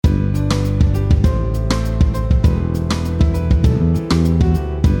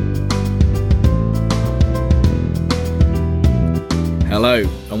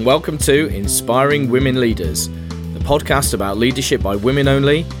and welcome to Inspiring Women Leaders, the podcast about leadership by women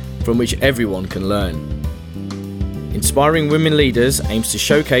only, from which everyone can learn. Inspiring Women Leaders aims to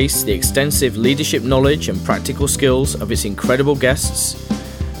showcase the extensive leadership knowledge and practical skills of its incredible guests,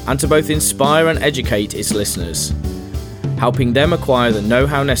 and to both inspire and educate its listeners, helping them acquire the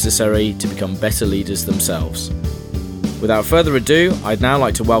know-how necessary to become better leaders themselves. Without further ado, I'd now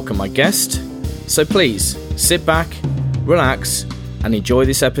like to welcome my guest, so please sit back, relax, and enjoy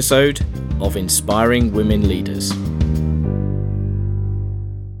this episode of Inspiring Women Leaders.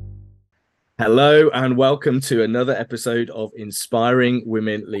 Hello and welcome to another episode of Inspiring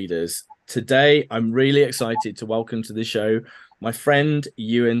Women Leaders. Today, I'm really excited to welcome to the show my friend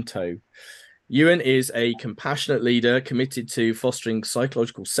Yuen Toh. Yuen is a compassionate leader committed to fostering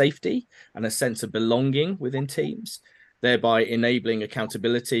psychological safety and a sense of belonging within teams, thereby enabling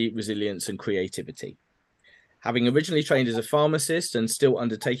accountability, resilience, and creativity. Having originally trained as a pharmacist and still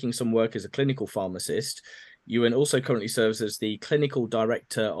undertaking some work as a clinical pharmacist, Yuen also currently serves as the clinical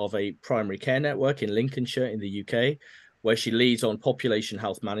director of a primary care network in Lincolnshire in the UK, where she leads on population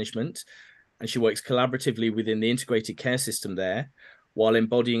health management, and she works collaboratively within the integrated care system there, while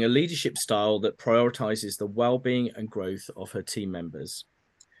embodying a leadership style that prioritises the well-being and growth of her team members.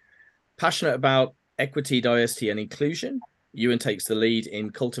 Passionate about equity, diversity, and inclusion, Yuen takes the lead in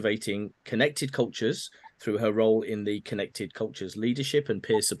cultivating connected cultures through her role in the Connected Cultures Leadership and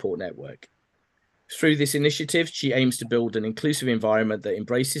Peer Support Network. Through this initiative, she aims to build an inclusive environment that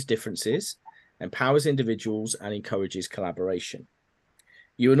embraces differences, empowers individuals, and encourages collaboration.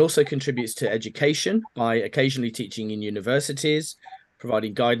 Yuen also contributes to education by occasionally teaching in universities,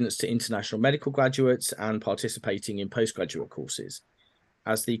 providing guidance to international medical graduates, and participating in postgraduate courses.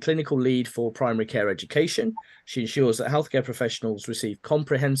 As the clinical lead for primary care education, she ensures that healthcare professionals receive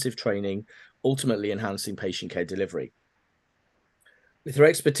comprehensive training, ultimately enhancing patient care delivery. With her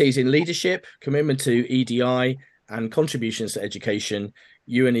expertise in leadership, commitment to EDI, and contributions to education,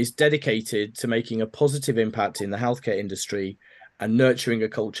 Yuen is dedicated to making a positive impact in the healthcare industry and nurturing a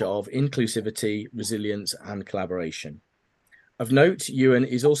culture of inclusivity, resilience, and collaboration. Of note, Yuen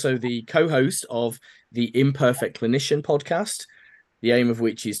is also the co-host of the Imperfect Clinician podcast, the aim of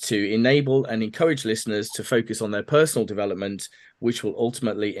which is to enable and encourage listeners to focus on their personal development, which will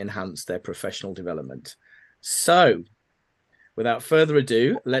ultimately enhance their professional development. So, without further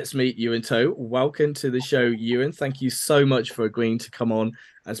ado, let's meet Yuen Toh. Welcome to the show, Yuen. Thank you so much for agreeing to come on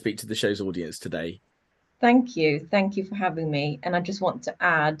and speak to the show's audience today. Thank you. Thank you for having me. And I just want to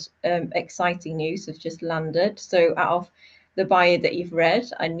add, exciting news has just landed. So out of the bio that you've read,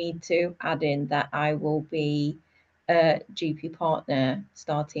 I need to add in that I will be a GP partner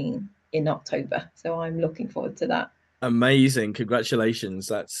starting in October. So I'm looking forward to that. Amazing. Congratulations.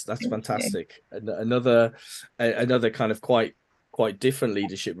 That's fantastic. Another kind of quite different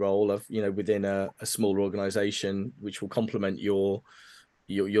leadership role of, within a smaller organization, which will complement your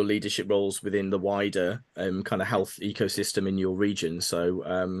leadership roles within the wider kind of health ecosystem in your region.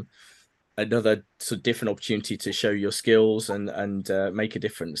 So another sort of different opportunity to show your skills and make a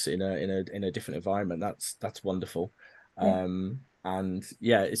difference in a different environment. That's wonderful. Yeah. And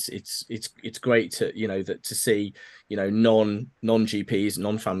yeah, it's great to to see non GPs,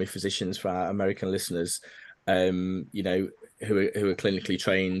 non-family physicians, for our American listeners, who are clinically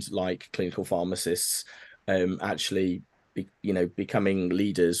trained like clinical pharmacists, actually becoming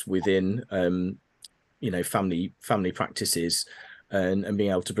leaders within family practices, and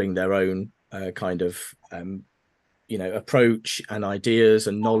being able to bring their own kind of approach and ideas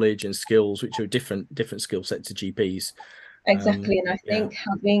and knowledge and skills, which are different skill sets to GPs. Exactly. And I think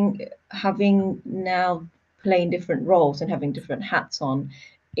having now playing different roles and having different hats on,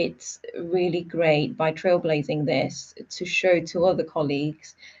 it's really great by trailblazing this to show to other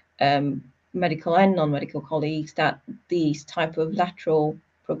colleagues, medical and non-medical colleagues, that these type of lateral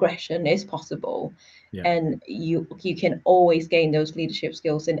progression is possible. Yeah. And you can always gain those leadership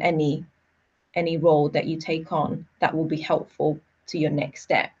skills in any role that you take on that will be helpful to your next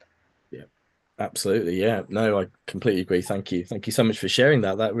step. Yeah, absolutely. Yeah, no, I completely agree. Thank you so much for sharing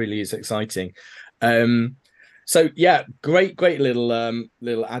that really is exciting. So yeah, great little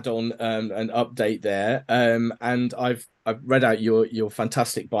add-on and update there. And I've read out your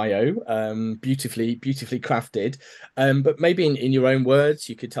fantastic bio, beautifully crafted. But maybe in your own words,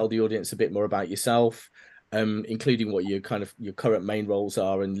 you could tell the audience a bit more about yourself, including what your current main roles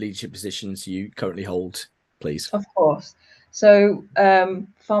are and leadership positions you currently hold, please. Of course. So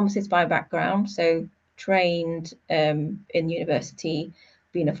pharmacist by background, so trained in university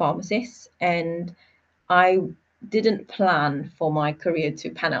being a pharmacist, and I didn't plan for my career to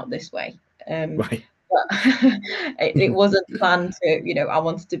pan out this way. Right. but it wasn't planned to, I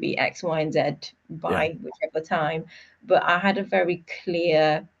wanted to be X, Y, and Z Yeah. by whichever time. But I had a very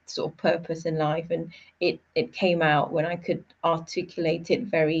clear sort of purpose in life, and it came out when I could articulate it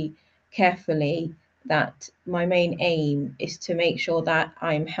very carefully, that my main aim is to make sure that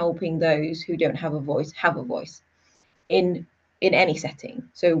I'm helping those who don't have a voice in any setting.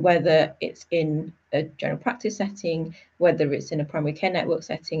 So whether it's in a general practice setting, whether it's in a primary care network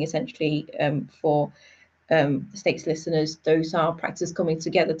setting, essentially, for the state's listeners, those are practices coming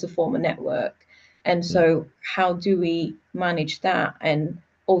together to form a network. And Mm, so how do we manage that and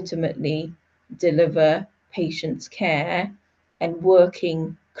ultimately deliver patients care and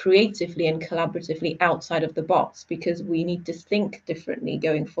working creatively and collaboratively outside of the box, because we need to think differently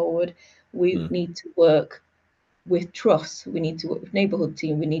going forward. We mm, need to work with trust, we need to work with neighborhood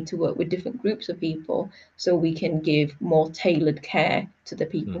team, we need to work with different groups of people so we can give more tailored care to the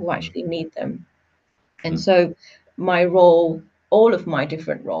people mm, who mm, actually need them. And mm, so my role, all of my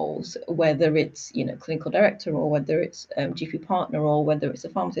different roles, whether it's clinical director, or whether it's GP partner, or whether it's a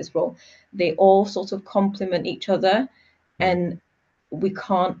pharmacist role, they all sort of complement each other. mm, And we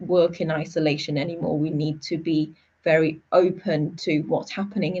can't work in isolation anymore. We need to be very open to what's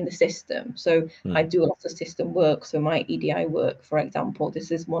happening in the system. So I mm, do a lot of system work. So my EDI work, for example, this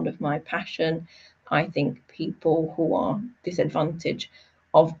is one of my passion. I think people who are disadvantaged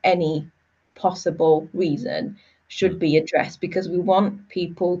of any possible reason should mm, be addressed, because we want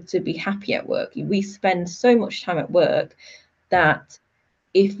people to be happy at work. We spend so much time at work mm, that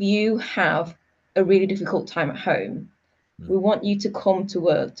if you have a really difficult time at home, mm, we want you to come to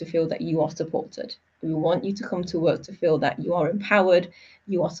work to feel that you are supported. We want you to come to work to feel that you are empowered,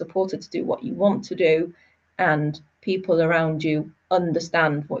 you are supported to do what you want to do, and people around you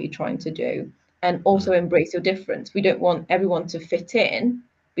understand what you're trying to do and also mm, embrace your difference. We don't want everyone to fit in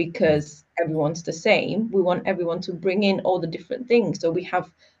mm. because everyone's the same. We want everyone to bring in all the different things. So we have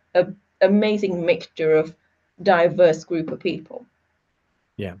an amazing mixture of diverse group of people.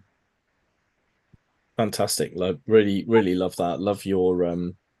 Yeah. Fantastic. Like really, really love that. Love your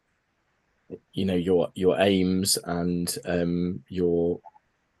your aims and your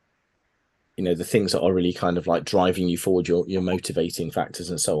the things that are really kind of like driving you forward, your motivating factors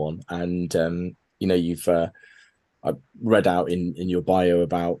and so on. And you've I read out in your bio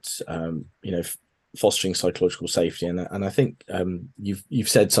about fostering psychological safety, and I think you've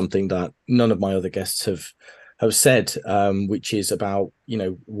said something that none of my other guests have said, which is about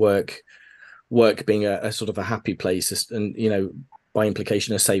work being a sort of a happy place, and by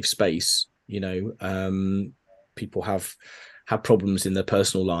implication a safe space. People have problems in their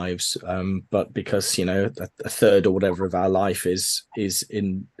personal lives, but because a third or whatever of our life is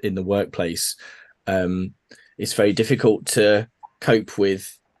in the workplace, um, it's very difficult to cope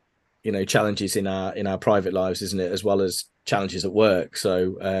with challenges in our private lives, isn't it, as well as challenges at work.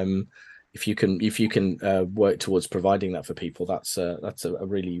 So if you can work towards providing that for people, that's a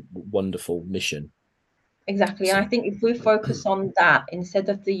really wonderful mission. Exactly. And So I think if we focus on that instead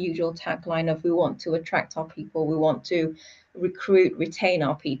of the usual tagline of we want to attract our people, we want to recruit, retain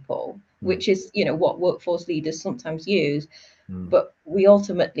our people, mm, which is, what workforce leaders sometimes use. mm, But we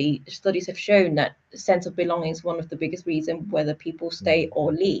ultimately, studies have shown that sense of belonging is one of the biggest reasons whether people stay mm,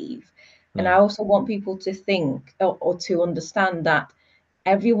 or leave. And I mm, also want people to think, or to understand that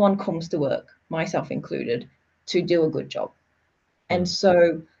everyone comes to work, myself included, to do a good job. And mm,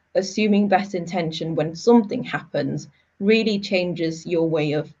 so, assuming best intention when something happens really changes your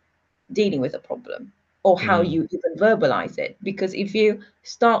way of dealing with a problem, or how mm, you even verbalize it. Because if you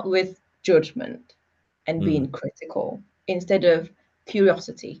start with judgment and mm, being critical instead of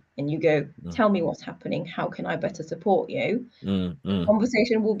curiosity, and you go, mm, tell me what's happening, how can I better support you? mm, The mm.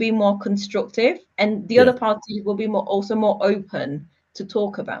 conversation will be more constructive, and the Yeah, other party will be more open to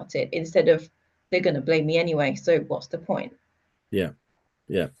talk about it instead of they're going to blame me anyway. So what's the point? yeah,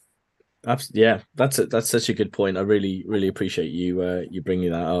 yeah. Yeah, that's such a good point. I really, really appreciate you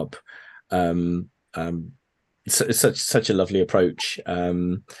bringing that up. It's such a lovely approach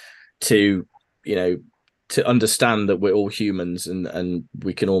to you know to understand that we're all humans and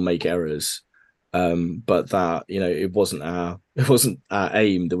we can all make errors. But that it wasn't our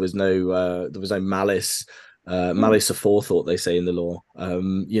aim. There was no malice aforethought, they say in the law.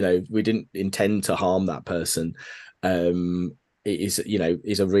 We didn't intend to harm that person. It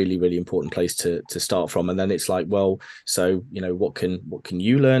is a really, really important place to start from. And then it's like, well, so what can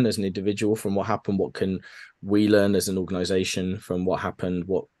you learn as an individual from what happened? What can we learn as an organization from what happened?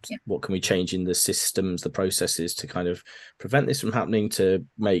 What can we change in the systems, the processes, to kind of prevent this from happening, to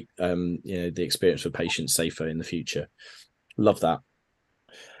make the experience for patients safer in the future? Love that.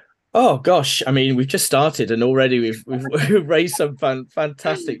 Oh gosh, I mean, we've just started and already we've raised some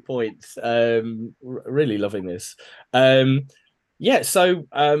fantastic points. Really loving this. Um, yeah, so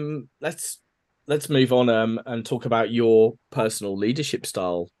let's move on and talk about your personal leadership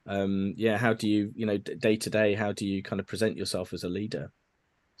style. Yeah, how do you, day to day, how do you kind of present yourself as a leader?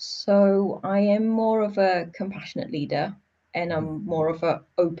 So I am more of a compassionate leader, and Mhm. I'm more of a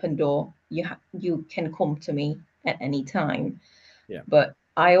open door. You can come to me at any time, Yeah. but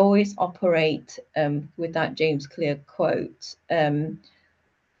I always operate with that James Clear quote.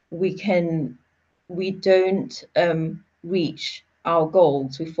 We can we don't reach our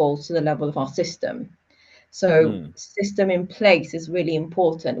goals. We fall to the level of our system. So Mm, system in place is really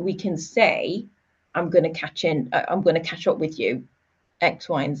important. We can say, I'm going to catch up with you, X,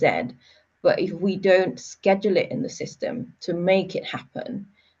 Y, and Z. But if we don't schedule it in the system to make it happen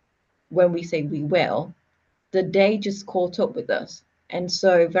when we say we will, the day just caught up with us. And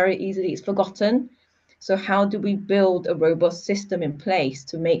so very easily it's forgotten. So, how do we build a robust system in place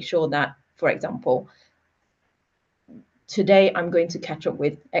to make sure that, for example, today I'm going to catch up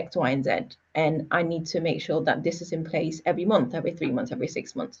with X, Y, and Z, and I need to make sure that this is in place every month, every 3 months, every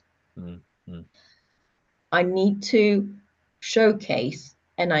 6 months. mm, mm, I need to showcase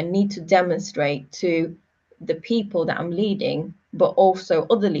and I need to demonstrate to the people that I'm leading, but also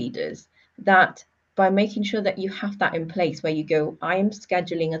other leaders, that by making sure that you have that in place where you go, I am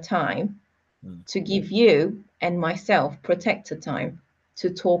scheduling a time mm, to give you and myself protected time to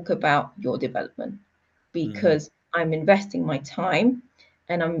talk about your development, mm, because I'm investing my time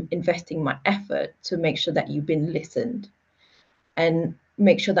and I'm investing my effort to make sure that you've been listened and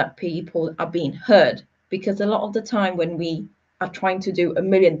make sure that people are being heard. Because a lot of the time, when we are trying to do a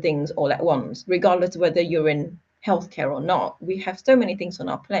million things all at once, regardless of whether you're in healthcare or not, we have so many things on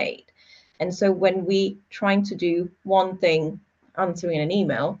our plate. And so when we trying to do one thing, answering an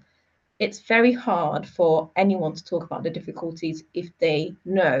email, it's very hard for anyone to talk about the difficulties if they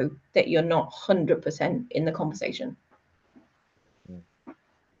know that you're not 100% in the conversation. mm.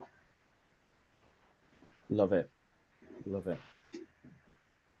 Love it. Love it.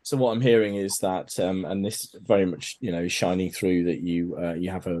 So what I'm hearing is that, and this very much, shining through that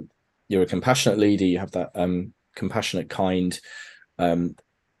you're a compassionate leader. You have that compassionate, kind um,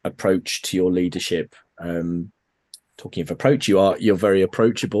 approach to your leadership. Talking of approach, you're very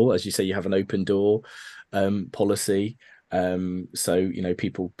approachable, as you say. You have an open door policy. So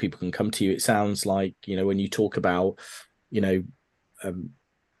people can come to you. It sounds like when you talk about you know um,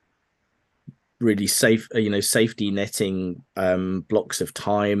 really safe, safety netting blocks of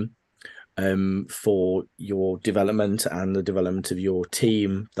time for your development and the development of your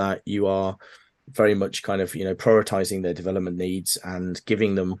team, that you are very much kind of prioritizing their development needs and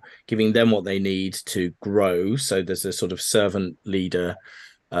giving them what they need to grow. So there's a sort of servant leader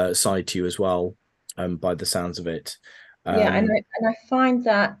side to you as well, by the sounds of it. Yeah, and um I find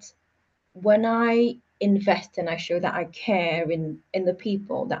that when I invest and I show that I care in the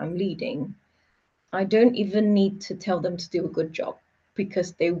people that I'm leading, I don't even need to tell them to do a good job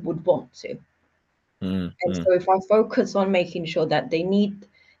because they would want to. mm, And mm, so if I focus on making sure that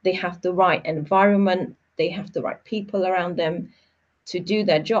they have the right environment, they have the right people around them to do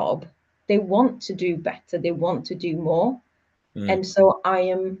their job, they want to do better, they want to do more. mm, And so I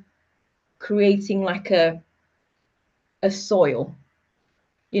am creating like a soil,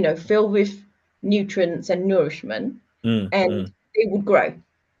 filled with nutrients and nourishment, mm, and mm. they would grow.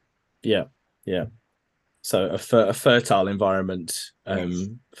 Yeah, yeah. So a fertile environment Yes.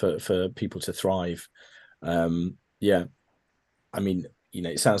 for people to thrive. Yeah, I mean,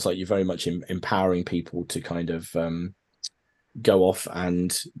 it sounds like you're very much empowering people to kind of go off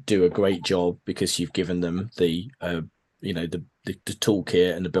and do a great job because you've given them the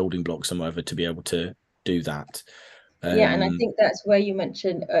toolkit and the building blocks and whatever to be able to do that. Yeah, and I Um, think that's where you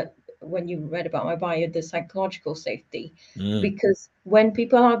mentioned when you read about my bio, the psychological safety, mm, because when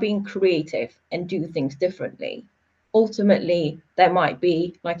people are being creative and do things differently, ultimately there might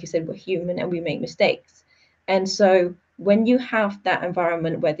be, like you said, we're human and we make mistakes. And so when you have that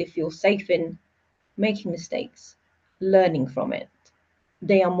environment where they feel safe in making mistakes, learning from it,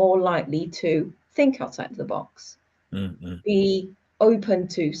 they are more likely to think outside the box, mm, mm, be open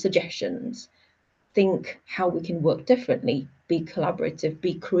to suggestions, think how we can work differently, be collaborative,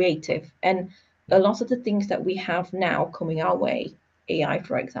 be creative. And yeah, a lot of the things that we have now coming our way, AI,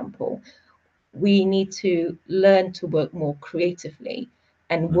 for example, we need to learn to work more creatively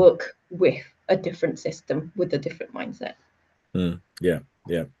and mm, work with a different system with a different mindset. yeah,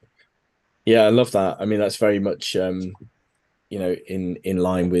 yeah, yeah. I love that. I mean, that's very much in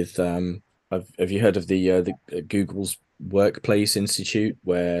line with have you heard of the Google's workplace institute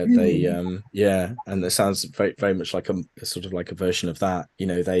where they Mm. yeah, and it sounds very very much like a sort of like a version of that.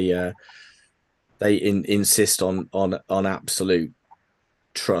 They insist on absolute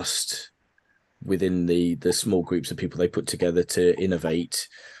trust within the small groups of people they put together to innovate,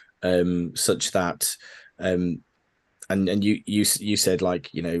 such that um and you said,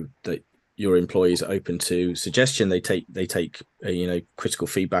 like, that your employees are open to suggestion. They take critical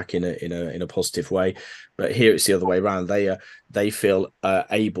feedback in a positive way. But here it's the other way around. They feel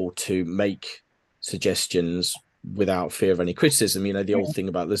able to make suggestions without fear of any criticism. The old thing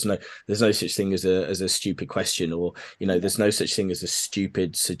about there's no such thing as a stupid question, or there's no such thing as a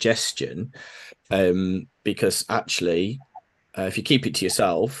stupid suggestion, because actually, if you keep it to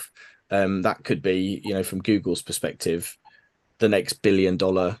yourself, that could be, from Google's perspective, the next $1 billion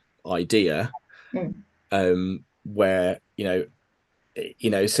idea, Mm. where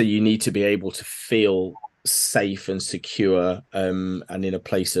so you need to be able to feel safe and secure, and in a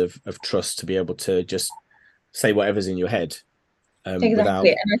place of trust, to be able to just say whatever's in your head, Exactly. without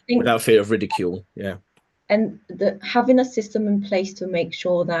And I think without fear of ridicule. Yeah. having a system in place to make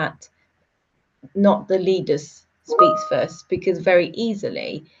sure that not the leaders speaks first, because very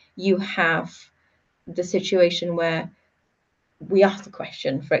easily you have the situation where we ask the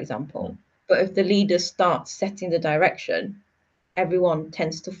question, for example, Mm, but if the leaders start setting the direction, everyone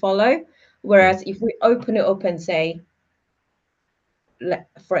tends to follow. Whereas mm, if we open it up and say,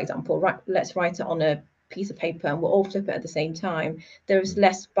 for example, let's write it on a piece of paper and we'll all flip it at the same time, there is mm,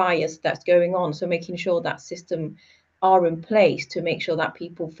 less bias that's going on. So making sure that system are in place to make sure that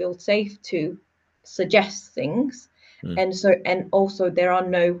people feel safe to suggest things. mm, And also there are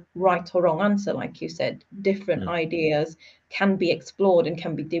no right or wrong answer, like you said. Different mm, ideas can be explored and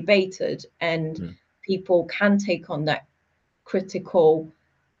can be debated, and mm, people can take on that critical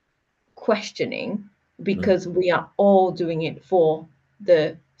questioning, mm, because we are all doing it for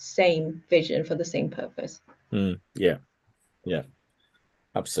the same vision, for the same purpose. yeah, yeah.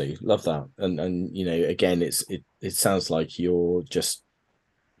 Absolutely love that. And again, it sounds like you're just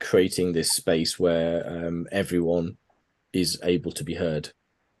creating this space where, everyone is able to be heard.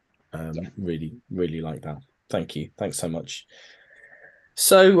 Yeah. Really, really like that. Thank you. Thanks so much.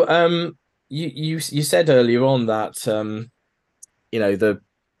 So, you said earlier on that,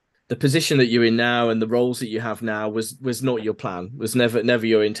 the position that you're in now and the roles that you have now was not your plan, was never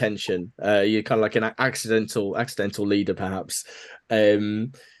your intention. You're kind of like an accidental leader, perhaps.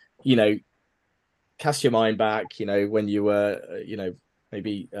 Um, you know, Cast your mind back, when you were,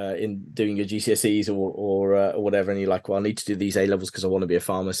 maybe in doing your GCSEs, or whatever, and you're like, well, I need to do these A levels because I want to be a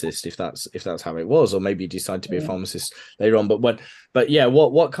pharmacist, if that's how it was, or maybe you decide to be a Mm. pharmacist later on. But yeah,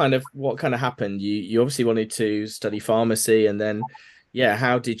 what kind of happened? You obviously wanted to study pharmacy, and then, yeah,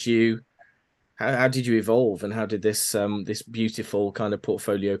 how did you evolve, and how did this beautiful kind of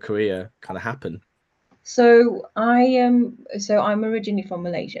portfolio career kind of happen? So I'm originally from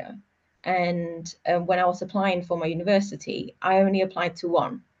Malaysia, and when I was applying for my university, I only applied to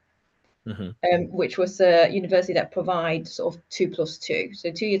one, Hmm. which was a university that provides sort of 2+2,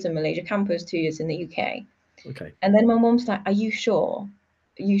 so 2 years in Malaysia campus, 2 years in the UK. Okay. And then my mom's like, "Are you sure?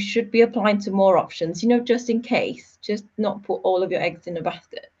 You should be applying to more options, just in case, just not put all of your eggs in a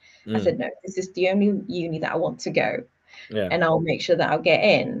basket." I Mm, said, "No, this is the only uni that I want to go, yeah. and I'll make sure that I'll get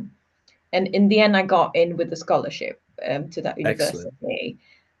in." And in the end, I got in with a scholarship to that Excellent. university.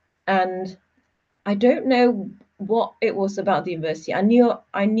 And I don't know what it was about the university. I knew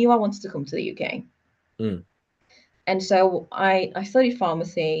I wanted to come to the UK. Mm, And so I studied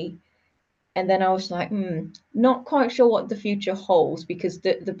pharmacy. And then I was like, not quite sure what the future holds, because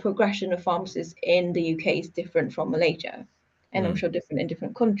the progression of pharmacists in the UK is different from Malaysia, and I'm mm, sure different in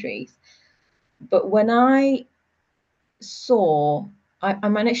different countries. But when I saw, I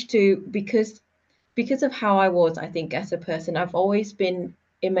managed to, because of how I was, I think, as a person, I've always been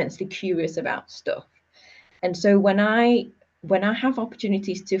immensely curious about stuff. And so when I have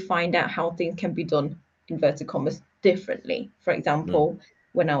opportunities to find out how things can be done, inverted commas, differently. For mm, example,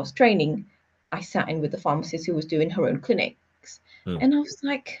 when I was training, I sat in with a pharmacist who was doing her own clinics. mm, And I was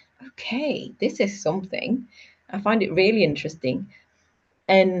like, okay, this is something. I find it really interesting.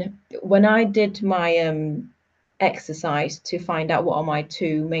 And when I did my exercise to find out what are my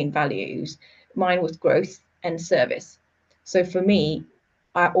two main values, mine was growth and service. So for mm, me,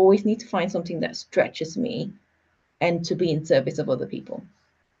 I always need to find something that stretches me and to be in service of other people.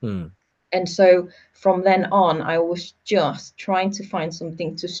 mm, And so from then on, I was just trying to find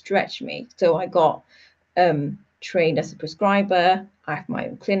something to stretch me. So I got trained as a prescriber, I have my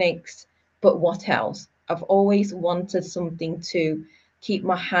own clinics, but what else? I've always wanted something to keep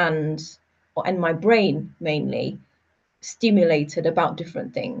my hands and my brain mainly stimulated about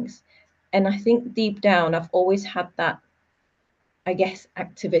different things. And I think deep down, I've always had that, I guess,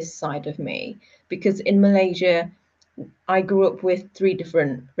 activist side of me, because in Malaysia, I grew up with three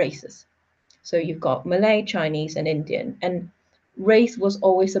different races. So you've got Malay, Chinese, and Indian. And race was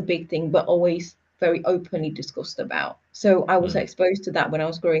always a big thing, but always very openly discussed about. So I was Mm, exposed to that when I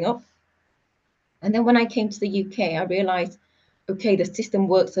was growing up. And then when I came to the UK, I realized, okay, the system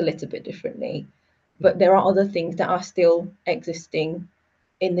works a little bit differently, but there are other things that are still existing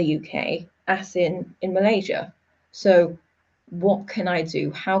in the UK as in Malaysia. So what can I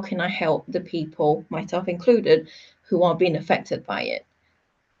do? How can I help the people, myself included, who are being affected by it?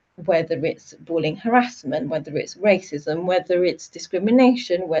 Whether it's bullying, harassment, whether it's racism, whether it's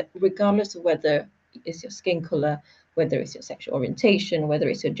discrimination, regardless of whether it's your skin color, whether it's your sexual orientation, whether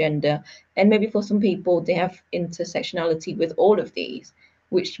it's your gender. And maybe for some people, they have intersectionality with all of these,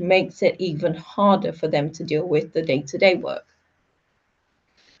 which makes it even harder for them to deal with the day to day work.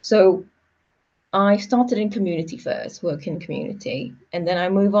 So I started in community first, work in community, and then I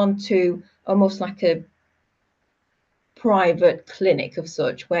move on to almost like a private clinic of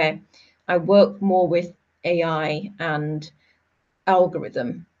such, where I work more with AI and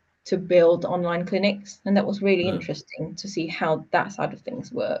algorithm to build online clinics. And that was really mm, interesting to see how that side of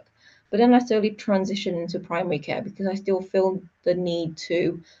things work. But then I slowly transitioned into primary care because I still feel the need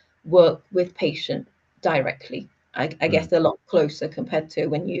to work with patient directly. I mm, guess a lot closer compared to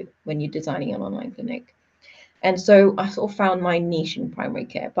when you're designing an online clinic. And so I sort of found my niche in primary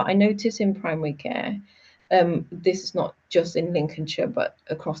care. But I notice in primary care, this is not just in Lincolnshire, but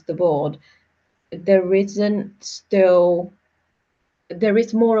across the board, there isn't still there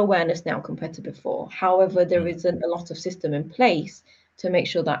is more awareness now compared to before. However, there mm, isn't a lot of system in place to make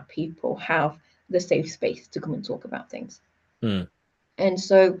sure that people have the safe space to come and talk about things. mm, And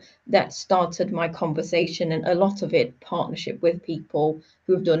so that started my conversation, and a lot of it partnership with people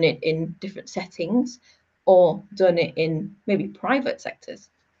who've done it in different settings or done it in maybe private sectors.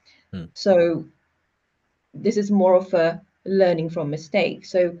 mm, So this is more of a learning from mistakes.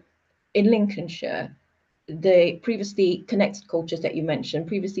 So in Lincolnshire, the previously connected cultures that you mentioned,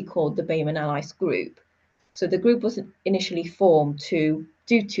 previously called the Bayman Allies Group. So the group was initially formed to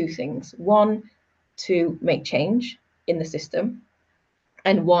do two things. One, to make change in the system,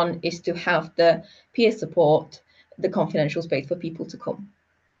 and one is to have the peer support, the confidential space for people to come.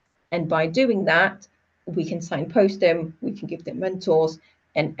 And by doing that, we can signpost them, we can give them mentors,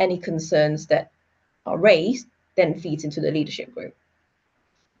 and any concerns that are raised then feeds into the leadership group.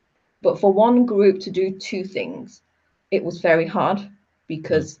 But for one group to do two things, it was very hard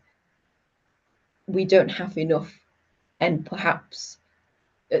mm, because we don't have enough and perhaps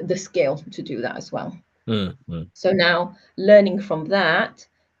the skill to do that as well. mm, mm, So now learning from that,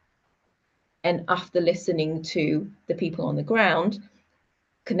 and after listening to the people on the ground,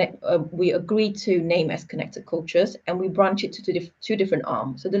 we agreed to name as connected cultures, and we branch it to two different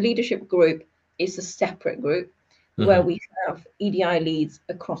arms. So the leadership group is a separate group where mhm, we have EDI leads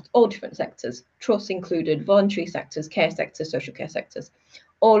across all different sectors, trust included, voluntary sectors, care sectors, social care sectors,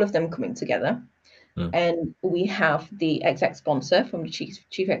 all of them coming together. mm, And we have the exec sponsor from the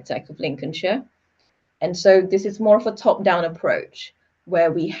chief exec of Lincolnshire. And so this is more of a top-down approach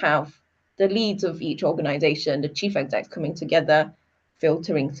where we have the leads of each organization, the chief execs coming together,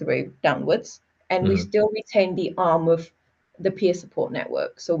 filtering through downwards. And we mhm, still retain the arm of the peer support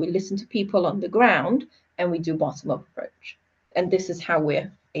network. So we listen to people on the ground and we do bottom-up approach. And this is how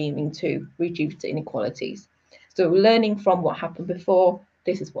we're aiming to reduce the inequalities. So learning from what happened before,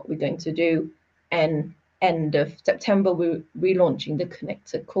 this is what we're going to do. And end of September, we're relaunching the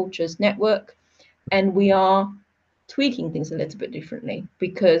Connected Cultures Network, and we are tweaking things a little bit differently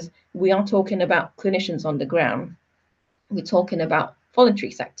because we are talking about clinicians on the ground. We're talking about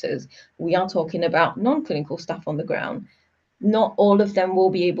voluntary sectors. We are talking about non-clinical staff on the ground. Not all of them will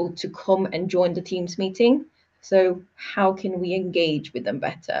be able to come and join the Teams meeting. So how can we engage with them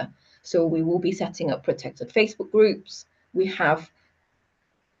better? So we will be setting up protected Facebook groups. We have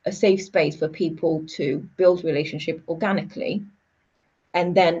a safe space for people to build relationship organically,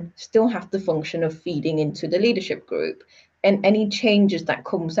 and then still have the function of feeding into the leadership group. And any changes that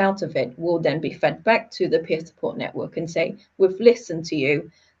comes out of it will then be fed back to the peer support network and say, we've listened to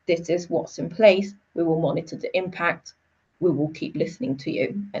you, this is what's in place, we will monitor the impact, we will keep listening to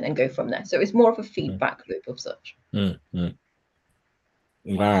you, and then go from there. So it's more of a mm, feedback loop of such. mm, mm.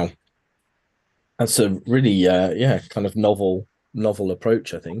 Wow, that's a really yeah, kind of novel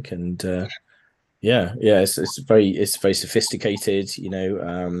approach, I think, and yeah, yeah, it's very sophisticated,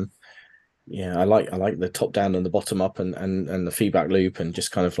 yeah, I like the top down and the bottom up and the feedback loop and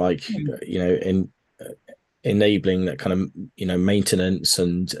just kind of like Mm. in enabling that kind of maintenance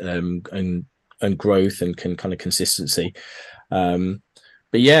and growth and kind of consistency.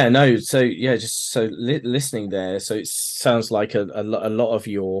 But yeah, no, so yeah, just so listening there, so it sounds like a lot of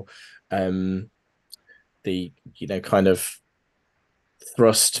your the kind of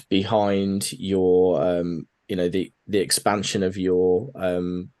thrust behind your the expansion of your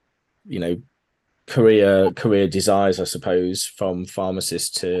you know career desires, I suppose, from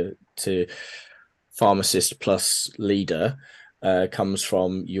pharmacist to pharmacist plus leader, comes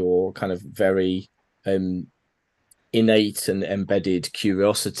from your kind of very innate and embedded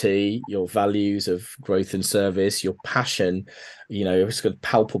curiosity, your values of growth and service, your passion. It's got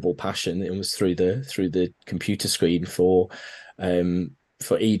palpable passion. It was through the computer screen for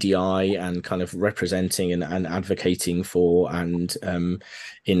EDI and kind of representing and advocating for and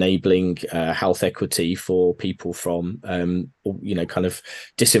enabling health equity for people from kind of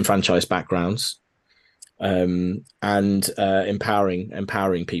disenfranchised backgrounds, and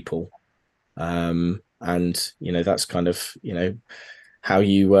empowering people. And that's kind of how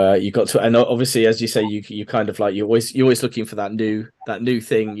you got to. And obviously, as you say, you kind of like, you're always looking for that new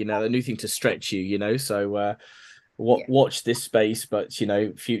thing, that new thing to stretch you. So Yeah. watch this space, but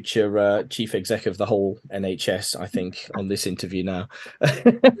future chief exec of the whole NHS, I think, on this interview now.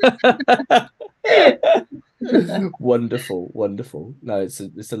 Wonderful. No, it's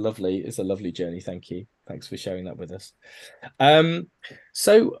a lovely journey. Thanks for sharing that with us.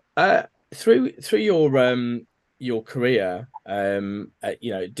 So through your career,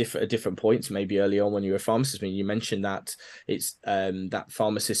 at different points, maybe early on when you were a pharmacist, you mentioned that it's that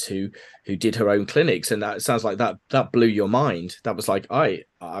pharmacist who did her own clinics, and that sounds like that blew your mind. That was like,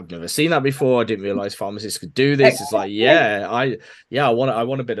 I've never seen that before. I didn't realize pharmacists could do this. It's like, I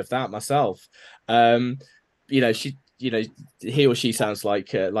want a bit of that myself. She, he or she sounds like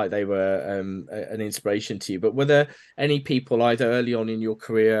they were an inspiration to you. But were there any people either early on in your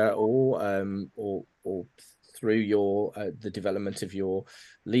career or through your the development of your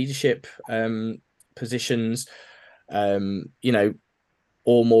leadership positions, or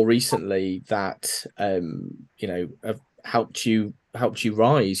more recently, that have helped you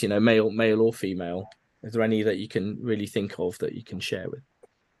rise, male or female? Is there any that you can really think of that you can share with?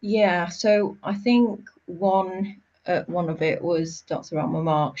 Yeah, so I think one of it was Dr. Alma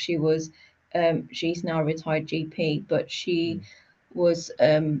Mark. She's now a retired GP, but she was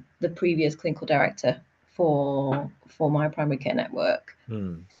the previous clinical director for my primary care network.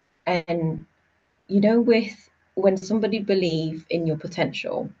 Mm. And with when somebody believe in your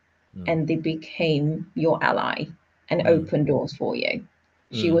potential Mm. and they became your ally and Mm. opened doors for you,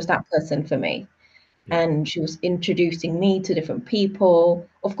 she Mm. was that person for me. Yeah. And she was introducing me to different people.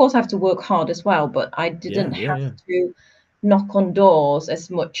 Of course, I have to work hard as well, but I Yeah. didn't Yeah. have Yeah. to knock on doors as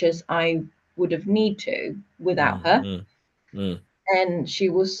much as I would have need to without Mm. her. Mm. Mm. And she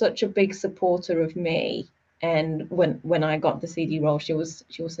was such a big supporter of me. And when I got the CD role, she was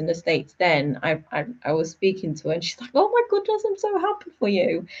in the States then. I was speaking to her, and she's like, "Oh my goodness, I'm so happy for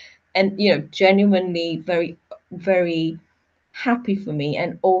you," and genuinely very very happy for me.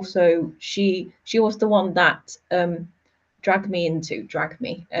 And also she was the one that recommended that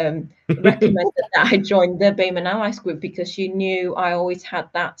I joined the BEMA Allies group, because she knew I always had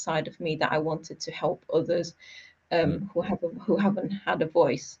that side of me that I wanted to help others Mm. who haven't had a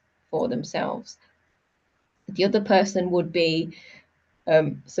voice for themselves. The other person would be,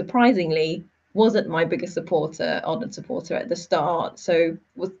 surprisingly, wasn't my biggest ardent supporter at the start. So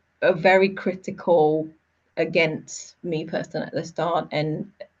was a very critical against me person at the start, and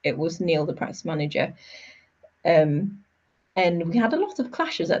it was Neil, the practice manager. And we had a lot of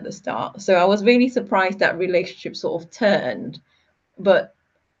clashes at the start. So I was really surprised that relationship sort of turned, but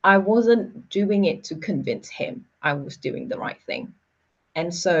I wasn't doing it to convince him. I was doing the right thing.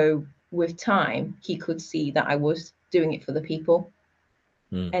 And so with time, he could see that I was doing it for the people.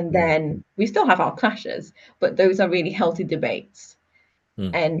 Mm. And Mm. then we still have our clashes, but those are really healthy debates.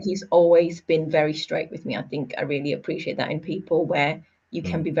 Mm. And he's always been very straight with me. I think I really appreciate that in people, where you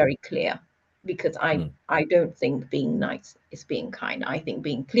can Mm. be very clear, because I Mm. I don't think being nice is being kind. I think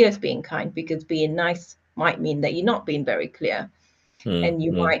being clear is being kind, because being nice might mean that you're not being very clear, Mm. and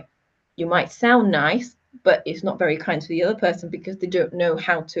you Mm. might sound nice, but it's not very kind to the other person because they don't know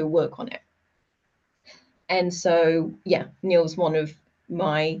how to work on it. And so, yeah, Neil's one of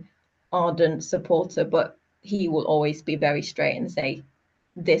my ardent supporter, but he will always be very straight and say,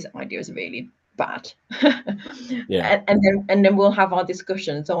 this idea is really bad. Yeah. And then we'll have our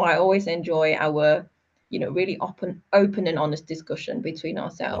discussion. So I always enjoy our, really open and honest discussion between Mm.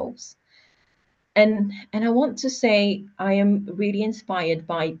 ourselves. And I want to say I am really inspired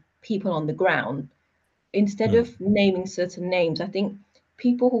by people on the ground, instead mm, of naming certain names, I think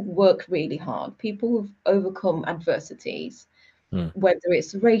people who work really hard, people who've overcome adversities, mm, whether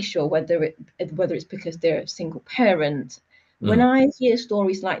it's racial, whether it's because they're a single parent. When mm, I hear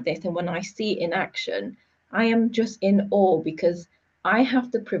stories like this and when I see it in action, I am just in awe because I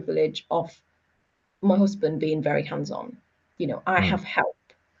have the privilege of my husband being very hands-on. I mm, have help.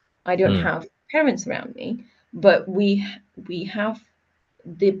 I don't mm, have parents around me, but we have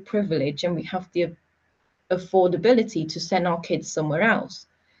the privilege and we have the affordability to send our kids somewhere else.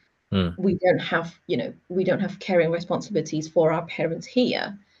 mm, We don't have caring responsibilities for our parents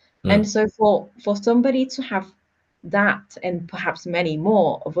here. And mm, so for somebody to have that and perhaps many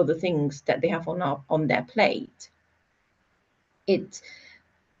more of other things that they have on their plate, it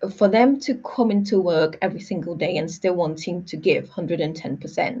for them to come into work every single day and still wanting to give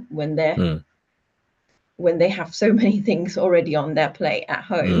 110% mm, when they have so many things already on their plate at mm,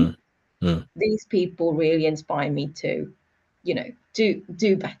 home, mm, these people really inspire me to,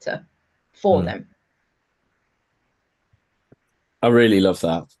 do better for mm. them. I really love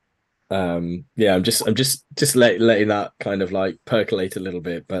that. Yeah, I'm just letting that kind of like percolate a little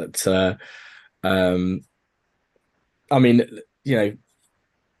bit, but um, I mean, you know,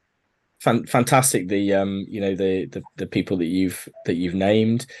 fantastic. The people that you've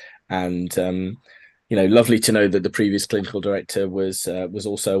named, and lovely to know that the previous clinical director was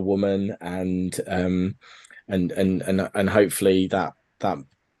also a woman, and hopefully that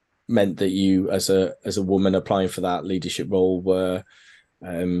meant that you as a woman applying for that leadership role were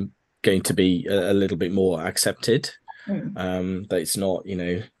um, going to be a little bit more accepted. Mm, That it's not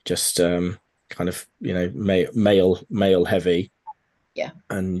just kind of male heavy yeah.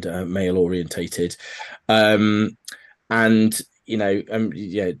 and male orientated. Um, and yeah,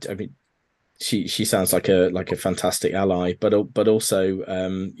 I mean, she sounds like a fantastic ally, but also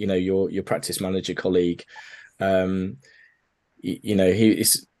your practice manager colleague. Um, he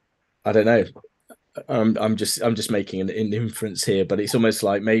is. I don't know. I'm just making an inference here, but it's almost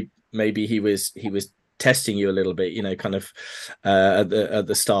like maybe he was testing you a little bit, kind of at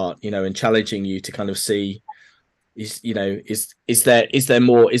the start, and challenging you to kind of see is there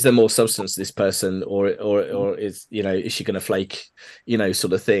more substance to this person, or is she going to flake,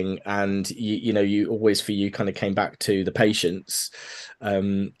 sort of thing. And you always, for you, kind of came back to the patients,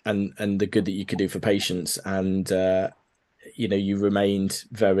 and the good that you could do for patients, and you remained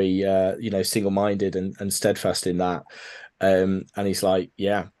very single-minded and steadfast in that. And he's like,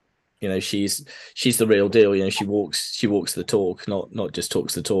 yeah, she's the real deal. She walks the talk, not just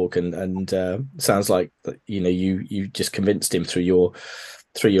talks the talk. And sounds like that, you just convinced him through your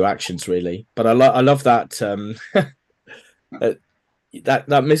actions, really. But I love that that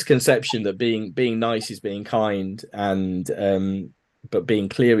that misconception that being nice is being kind, and but being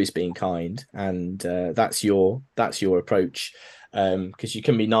clear is being kind. And that's your approach, because you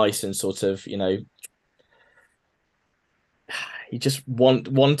can be nice and sort of, you just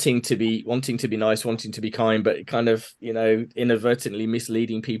wanting to be nice, wanting to be kind, but kind of, inadvertently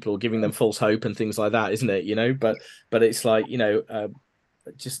misleading people or giving them false hope and things like that, isn't it? But it's like,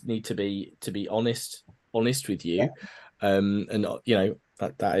 just need to be honest with Yeah. you. And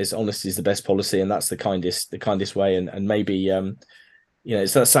that is, honesty is the best policy, and that's the kindest way. And maybe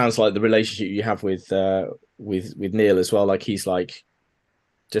that sounds like the relationship you have with Neil as well. Like, he's like,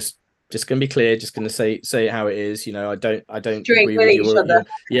 just just gonna be clear, just gonna say it how it is. I don't Straight agree with with each your other.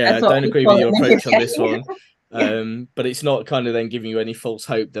 yeah, I That's what don't we agree with call it your in the approach on this UK. one. Yeah. But it's not kind of then giving you any false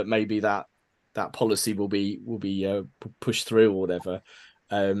hope that maybe that policy will be pushed through or whatever.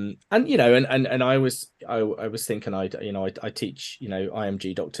 And I was thinking, I teach,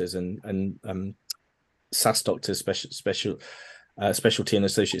 IMG doctors and SAS doctors, specialty and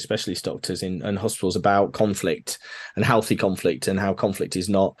associate specialist doctors in hospitals, about conflict and healthy conflict, and how conflict is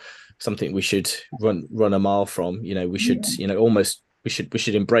not something we should run a mile from. We should, Yeah. almost, we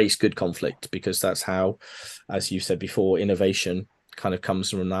should embrace good conflict, because that's how, as you said before, innovation kind of comes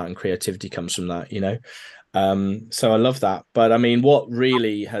from that, and creativity comes from that. So I love that. But I mean, what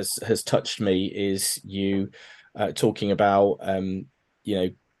really has touched me is you talking about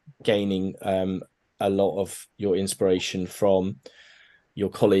gaining a lot of your inspiration from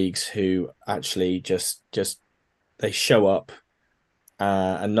your colleagues, who actually just they show up,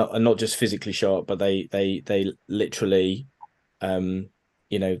 and not just physically show up, but they literally,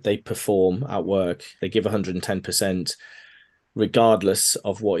 they perform at work. They give 110%, regardless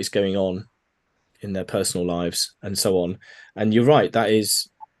of what is going on in their personal lives and so on. And you're right, that is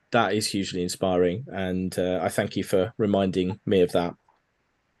hugely inspiring, and I thank you for reminding me of that.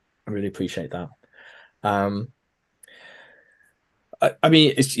 I really appreciate that. um I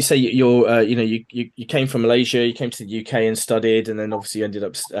mean, you say you're, you came from Malaysia, you came to the UK and studied, and then obviously you ended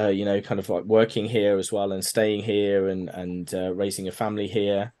up, kind of like working here as well and staying here and raising a family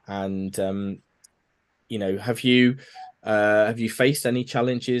here. And have you faced any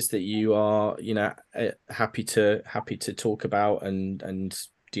challenges that you are, happy to talk about, and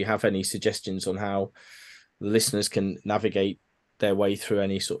do you have any suggestions on how listeners can navigate their way through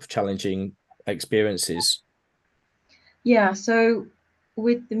any sort of challenging experiences? Yeah, so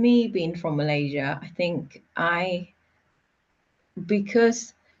with me being from Malaysia, I think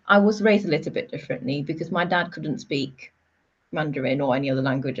because I was raised a little bit differently because my dad couldn't speak Mandarin or any other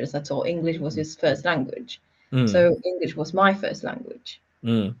languages at all. English was his first language. Mm, So English was my first language.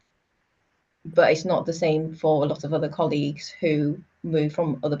 mm, But it's not the same for a lot of other colleagues who move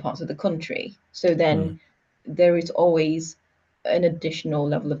from other parts of the country. So mm, then there is always an additional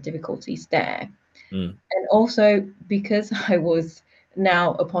level of difficulties there. mm, And also because I was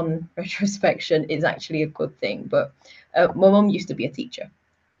now upon retrospection is actually a good thing. But my mum used to be a teacher,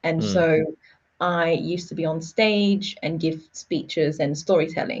 and mm, so I used to be on stage and give speeches and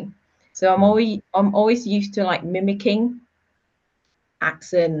storytelling. So mm, I'm always used to like mimicking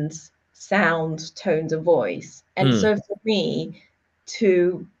accents, sounds, tones of voice. And mm, so for me,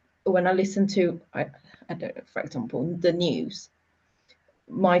 to when I listen to I don't know, for example, the news,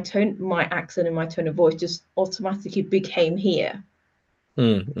 my tone, my accent, and my tone of voice just automatically became here.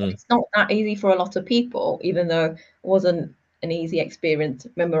 mm, mm, It's not that easy for a lot of people, even though it wasn't an easy experience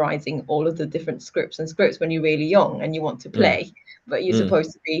memorizing all of the different scripts when you're really young and you want to mm, play, but you're mm,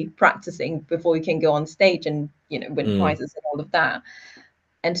 supposed to be practicing before you can go on stage and win mm, prizes and all of that.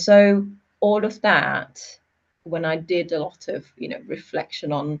 And so all of that, when I did a lot of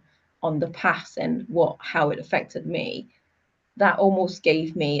reflection on the past and what how it affected me, that almost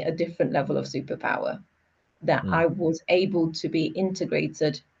gave me a different level of superpower, that mm, I was able to be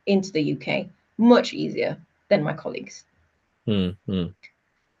integrated into the UK much easier than my colleagues. mm, mm,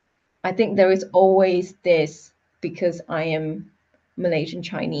 I think there is always this, because I am Malaysian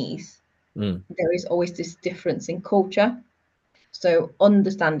Chinese, mm, there is always this difference in culture. So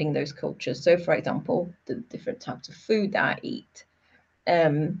understanding those cultures. So for example, the different types of food that I eat.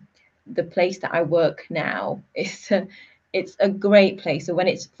 Um, the place that I work now is it's a great place. So when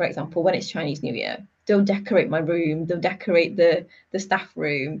it's, for example, when it's Chinese New Year, they'll decorate my room, they'll decorate the staff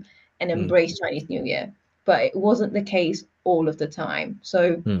room and mm, embrace Chinese New Year. But it wasn't the case all of the time.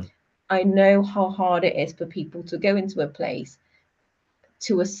 So mm, I know how hard it is for people to go into a place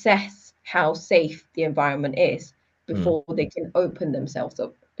to assess how safe the environment is mm, before they can open themselves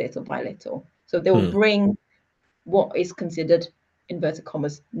up little by little. So they will mm, bring what is considered inverted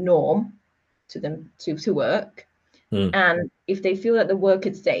commas norm to them to work. mm, And if they feel that the work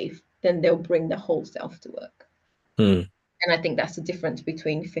is safe, then they'll bring their whole self to work. mm, And I think that's the difference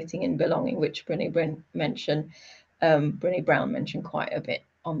between fitting and belonging, which Brene Brown mentioned quite a bit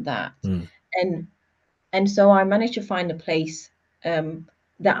on that. mm, And and so I managed to find a place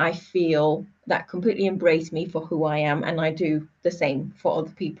that I feel that completely embrace me for who I am, and I do the same for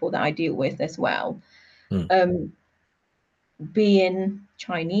other people that I deal with as well. mm, Um, Being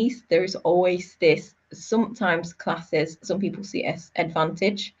Chinese, there is always this. Sometimes classes, some people see as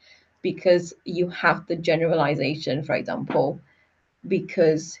advantage because you have the generalization. For example,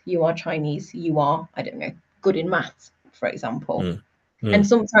 because you are Chinese, you are, I don't know, good in maths, for example. mm, And mm,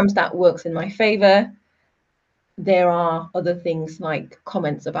 sometimes that works in my favor. There are other things like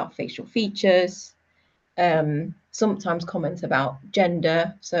comments about facial features, sometimes comments about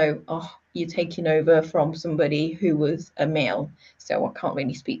gender. So, oh, you're taking over from somebody who was a male, so I can't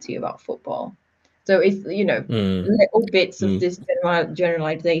really speak to you about football. So it's mm, little bits of mm. this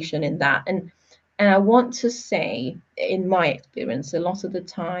generalization in that, and I want to say, in my experience, a lot of the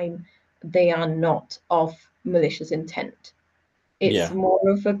time they are not of malicious intent. It's Yeah, more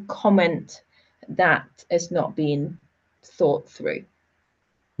of a comment that is not being thought through.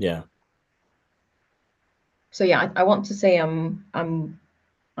 yeah, So yeah, I want to say I'm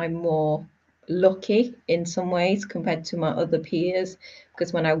more lucky in some ways compared to my other peers,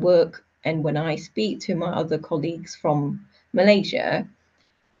 because when I work and when I speak to my other colleagues from Malaysia,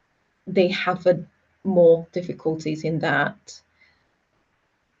 they have a more difficulties in that.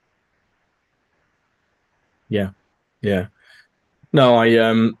 yeah, yeah. No,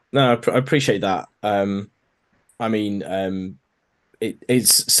 I appreciate that. I mean, it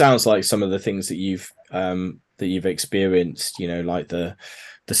sounds like some of the things that that you've experienced, like the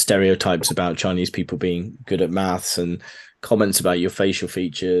stereotypes about Chinese people being good at maths, and comments about your facial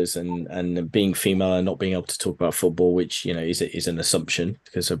features, and being female and not being able to talk about football, which is an assumption,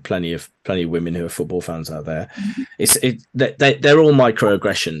 because there are plenty of women who are football fans out there. Mhm. They're all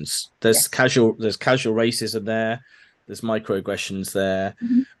microaggressions. Yes. There's casual racism there. There's microaggressions there.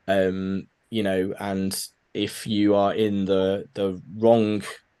 Mhm. And if you are in the wrong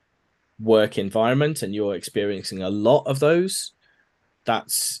work environment and you're experiencing a lot of those,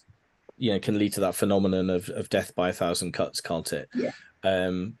 that's can lead to that phenomenon of death by a thousand cuts, can't it? Yeah.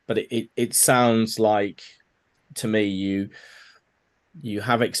 But it sounds like, to me, you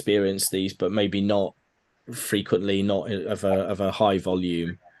have experienced these, but maybe not frequently, not of a high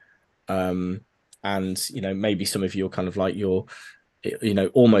volume. And maybe some of your kind of like your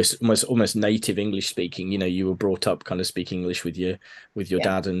almost native English speaking, you were brought up kind of speaking English with your Yeah.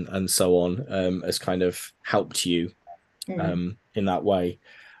 dad and so on, has kind of helped you Mm. in that way.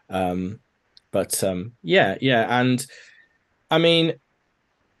 But yeah. And I mean,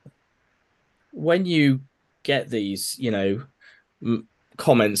 when you get these,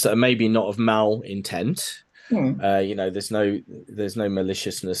 comments that are maybe not of mal intent, Mm. there's no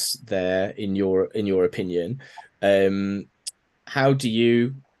maliciousness there in your opinion. Um, how do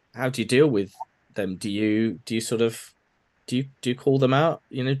you deal with them? Do you sort of do you call them out?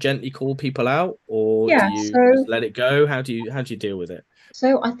 Gently call people out, or do Yeah. you just So let it go? How do you deal with it?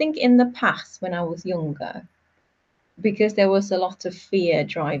 so I think in the past when I was younger, because there was a lot of fear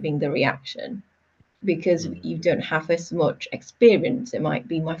driving the reaction, because Mm, you don't have as much experience. It might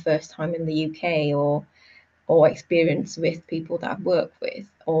be my first time in the UK, or experience with people that I've worked with,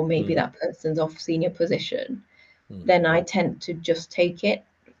 or maybe mm, that person's off senior position. mm, Then I tend to just take it.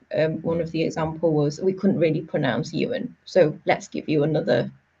 One of mm. the example was we couldn't really pronounce Yuen, so let's give you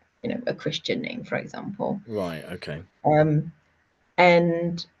another, a Christian name, for example. Right. Okay. Um,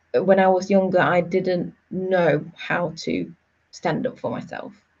 and when I was younger, I didn't know how to stand up for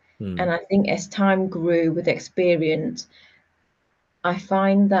myself. And Mm, I think as time grew with experience, I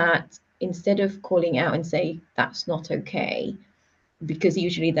find that instead of calling out and say that's not okay, because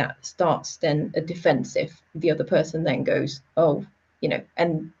usually that starts then a defensive, the other person then goes, oh,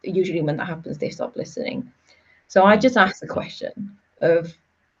 and usually when that happens, they stop listening. So I mm, just ask the question of,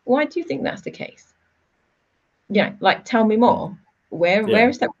 why do you think that's the case? Like tell me mm. more. Where Yeah.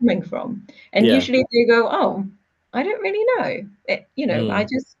 is that coming from? And Yeah. usually they go, oh, I don't really know. I Mm,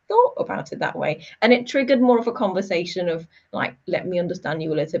 just thought about it that way. And it triggered more of a conversation of like, let me understand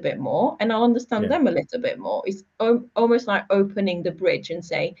you a little bit more, and I'll understand yeah. them a little bit more. It's almost like opening the bridge and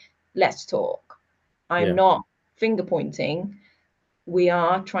say, let's talk. I'm Yeah. not finger pointing. We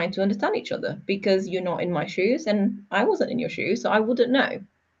are trying to understand each other because you're not in my shoes and I wasn't in your shoes, so I wouldn't know.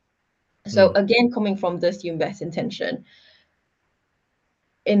 So Mm, again, coming from this you best intention,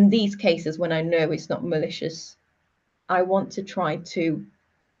 in these cases when I know it's not malicious, I want to try to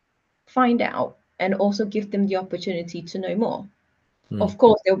find out and also give them the opportunity to know more. mm. Of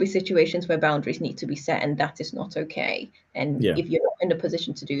course, there will be situations where boundaries need to be set, and that is not okay. And Yeah. if you're not in a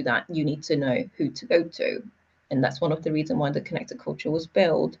position to do that, you need to know who to go to. And that's one of the reasons why the connected culture was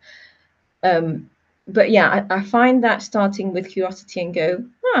built. Um, but yeah, I find that starting with curiosity and go,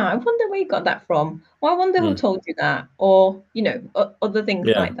 I wonder where you got that from, or I wonder who Mm. told you that, or other things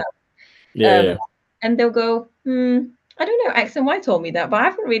Yeah. like that. Yeah. Um, Yeah. and they'll go, I don't know, X and Y told me that, but I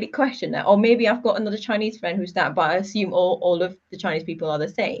haven't really questioned that. Or maybe I've got another Chinese friend who's that, but I assume all of the Chinese people are the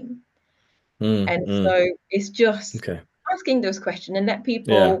same. Mm, And mm. so it's just Okay. asking those questions and let Yeah.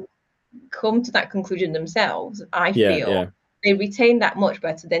 people come to that conclusion themselves. I Yeah. feel Yeah. they retain that much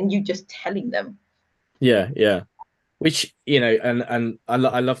better than you just telling them. Yeah. Yeah. Which, and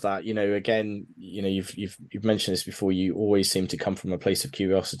I love that. Again, you've mentioned this before. You always seem to come from a place of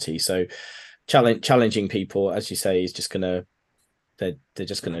curiosity. So challenging people, as you say, is just gonna they're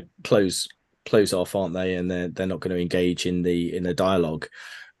just gonna close off, aren't they? And they're not going to engage in the dialogue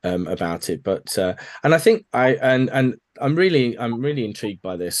about it. But and I think I'm really intrigued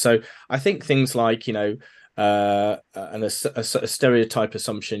by this. So I think things like a stereotype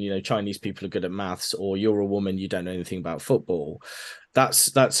assumption, Chinese people are good at maths, or you're a woman, you don't know anything about football.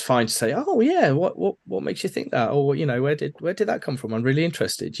 That's fine to say, oh yeah, what makes you think that? Or where did that come from? I'm really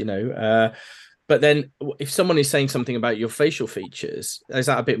interested. But then if someone is saying something about your facial features, is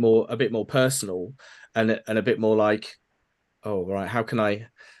that a bit more personal, and a bit more like, oh right, how can I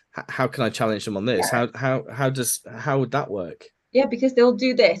challenge them on this? Yeah. How would that work? Yeah, because they'll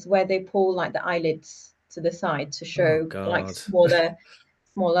do this where they pull like the eyelids to the side to Oh show like God.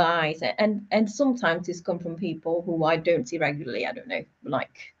 smaller eyes. And sometimes it's come from people who I don't see regularly. I don't know,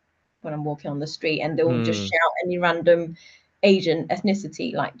 like when I'm walking on the street, and they'll just Mm, shout any random Asian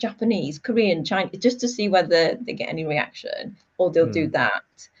ethnicity, like Japanese, Korean, Chinese, just to see whether they get any reaction, or they'll do mm.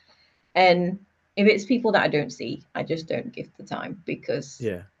 that. And if it's people that I don't see, I just don't give the time, because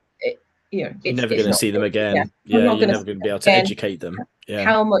Yeah. it, You're never it's going to not. see them Yeah, again. I'm Yeah, not you're going to never see going to be them able to again. educate them. Yeah.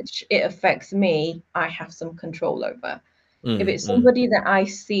 How much it affects me, I have some control over. If Mm, it's mm, somebody that I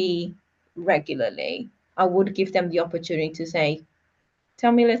see regularly, I would give them the opportunity to say,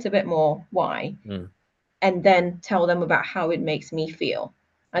 tell me a little bit more why, mm. and then tell them about how it makes me feel.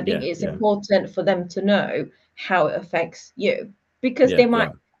 I think Yeah, it's yeah, important for them to know how it affects you, because yeah,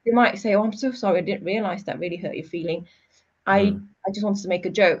 yeah. they might say, oh, I'm so sorry, I didn't realize that really hurt your feeling. I Mm, I just wanted to make a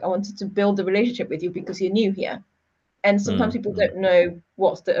joke. I wanted to build a relationship with you because you're new here. And sometimes mm, people mm. don't know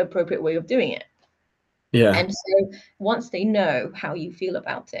what's the appropriate way of doing it. Yeah, And so once they know how you feel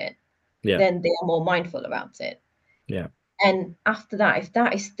about it, yeah, then they are more mindful about it. yeah, And after that, if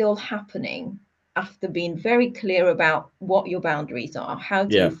that is still happening, after being very clear about what your boundaries are, how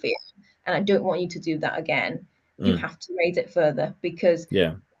do you yeah. feel, and I don't want you to do that again, you Mm, have to raise it further, because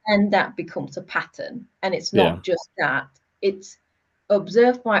yeah, then that becomes a pattern. And it's yeah, not just that, it's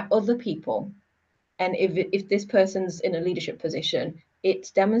observed by other people. And if this person's in a leadership position,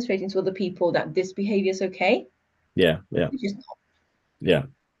 it's demonstrating to other people that this behavior is okay, yeah, yeah, which is not. yeah,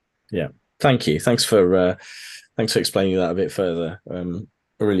 yeah. Thank you. Thanks for explaining that a bit further. I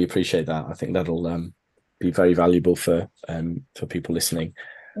really appreciate that. I think that'll be very valuable for people listening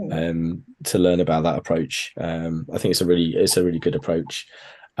Mm. to learn about that approach. I think it's a really good approach.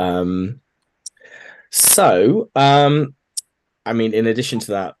 Um, so, I mean, in addition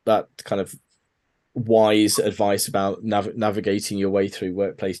to that kind of wise advice about navigating your way through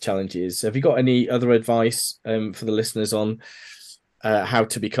workplace challenges, have you got any other advice for the listeners on how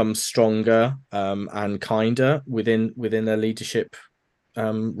to become stronger and kinder within their leadership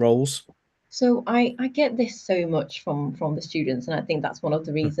roles? So I get this so much from the students, and I think that's one of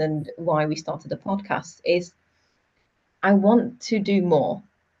the Mm, reasons why we started the podcast. Is I want to do more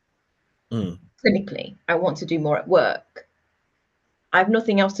mm, clinically. I want to do more at work. I have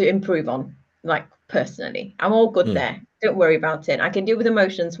nothing else to improve on, like personally. I'm all good mm, there. Don't worry about it. I can deal with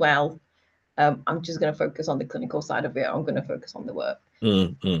emotions well. I'm just going to focus on the clinical side of it. I'm going to focus on the work.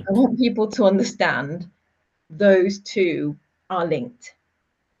 mm, mm, I want people to understand those two are linked.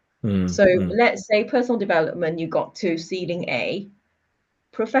 mm, So mm, let's say personal development, you got to ceiling A.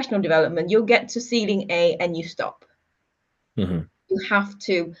 Professional development, you'll get to ceiling A and you stop. mm, You have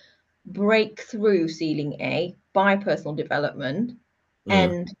to break through ceiling A by personal development, mm,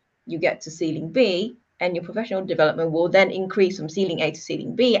 and you get to ceiling B, and your professional development will then increase from ceiling A to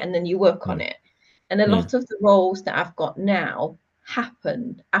ceiling B, and then you work on mm, it. And a mm, lot of the roles that I've got now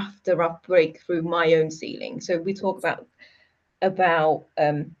happened after I break through my own ceiling. So we talk about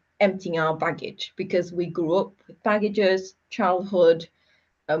emptying our baggage, because we grew up with baggages, childhood,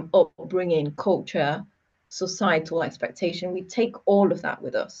 upbringing, culture, societal expectation. We take all of that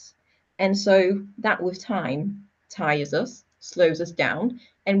with us. And so that with time tires us, slows us down,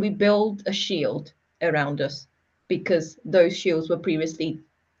 and we build a shield around us, because those shields were previously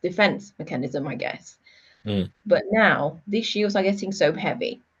defense mechanism, I guess. mm, But now these shields are getting so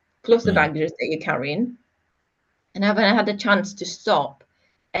heavy, plus the mm, baggages that you're carrying, and I haven't had a chance to stop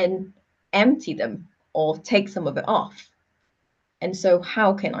and empty them or take some of it off. And so,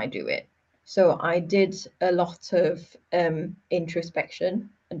 how can I do it? So, I did a lot of introspection.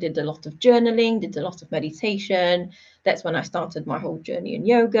 I did a lot of journaling, did a lot of meditation. That's when I started my whole journey in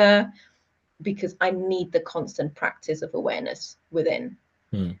yoga, because I need the constant practice of awareness within.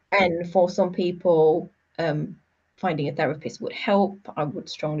 mm, And for some people, finding a therapist would help. I would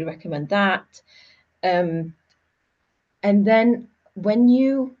strongly recommend that. Um, and then when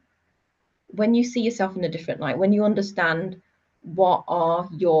you see yourself in a different light, when you understand what are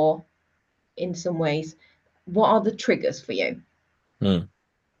your, in some ways, what are the triggers for you, mm,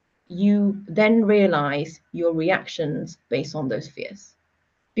 you then realize your reactions based on those fears,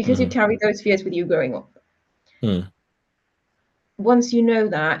 because you mm, carry those fears with you growing up. mm, Once you know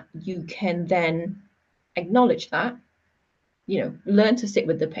that, you can then acknowledge that, learn to sit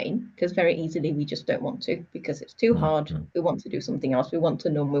with the pain, because very easily we just don't want to, because it's too mm, hard. mm, We want to do something else. We want to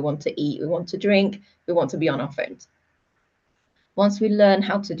numb, we want to eat, we want to drink, we want to be on our phones. Once we learn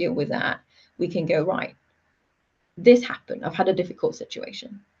how to deal with that, we can go, right, this happened. I've had a difficult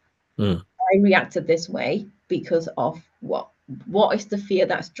situation. mm, I reacted this way because of what? What is the fear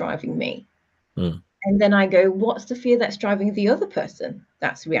that's driving me? mm, And then I go, what's the fear that's driving the other person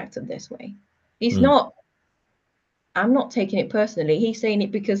that's reacted this way? He's mm, not, I'm not taking it personally. He's saying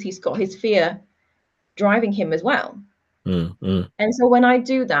it because he's got his fear driving him as well. Mm. And so when I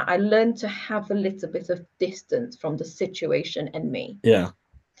do that, I learn to have a little bit of distance from the situation and me. Yeah.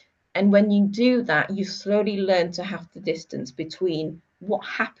 And when you do that, you slowly learn to have the distance between what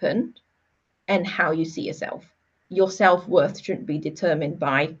happened and how you see yourself. Your self worth shouldn't be determined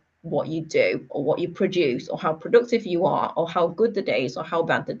by what you do or what you produce or how productive you are or how good the day is or how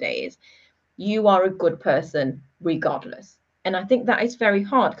bad the day is. You are a good person regardless. And I think that is very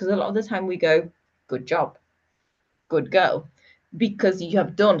hard because a lot of the time we go, good job, good girl, because you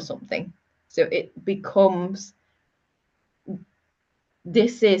have done something. So it becomes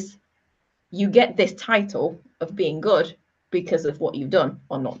this is you get this title of being good because of what you've done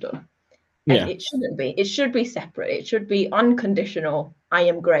or not done. And Yeah. it shouldn't be. It should be separate. It should be unconditional. I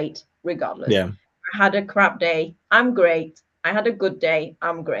am great regardless. Yeah. I had a crap day. I'm great. I had a good day.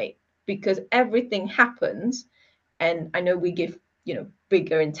 I'm great. Because everything happens. And I know we give,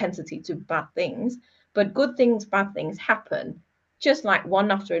 bigger intensity to bad things, but good things, bad things happen just like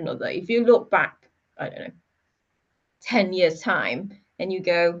one after another. If you look back, I don't know, 10 years' time and you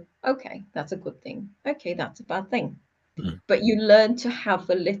go, okay, that's a good thing. Okay, that's a bad thing. Mm. But you learn to have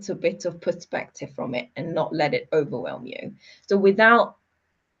a little bit of perspective from it and not let it overwhelm you. So without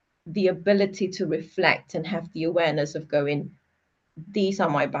the ability to reflect and have the awareness of going, these are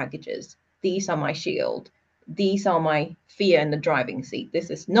my baggages, these are my shield, these are my fear in the driving seat. This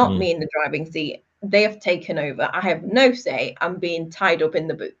is not Mm. me in the driving seat. They have taken over. I have no say. I'm being tied up in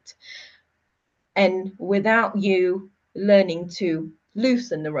the boot. And without you learning to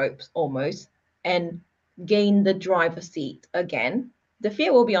loosen the ropes almost and gain the driver's seat again, the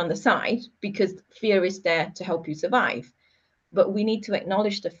fear will be on the side because fear is there to help you survive. But we need to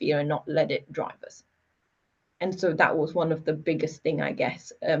acknowledge the fear and not let it drive us. And so that was one of the biggest thing, I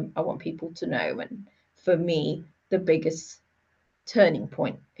guess, I want people to know. And for me, the biggest turning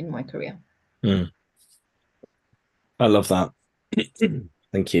point in my career. Mm. I love that.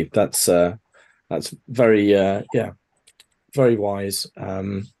 Thank you. That's very yeah, very wise. I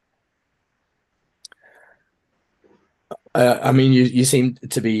mean, you seem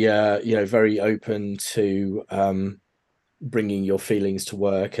to be very open to bringing your feelings to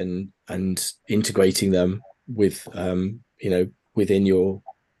work and integrating them with within your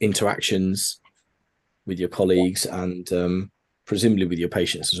interactions with your colleagues and presumably with your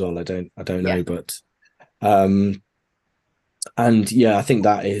patients as well. I don't Yeah. know, but um, and yeah, I think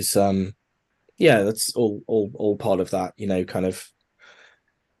that is yeah, that's all part of that. Kind of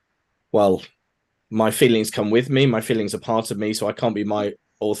well, my feelings come with me. My feelings are part of me, so I can't be my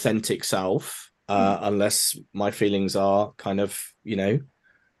authentic self unless my feelings are kind of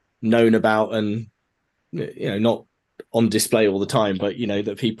known about and not on display all the time, but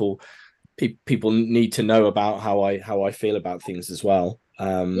that people need to know about how I feel about things as well.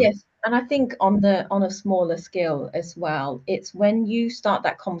 Yes, and I think on a smaller scale as well, it's when you start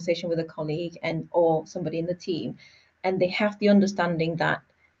that conversation with a colleague and or somebody in the team, and they have the understanding that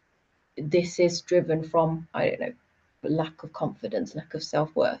this is driven from, I don't know, lack of confidence, lack of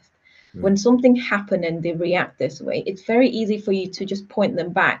self-worth. When Mm. something happened and they react this way, it's very easy for you to just point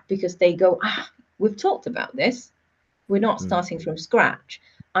them back because they go, we've talked about this. We're not Mm. starting from scratch.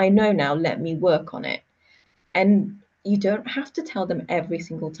 I know now, let me work on it. And you don't have to tell them every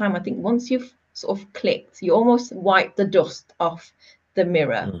single time. I think once you've sort of clicked, you almost wipe the dust off the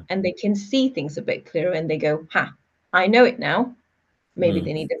mirror Mm. and they can see things a bit clearer and they go, I know it now. Maybe Mm.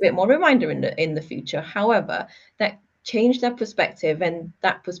 they need a bit more reminder in the future. However, that changed their perspective, and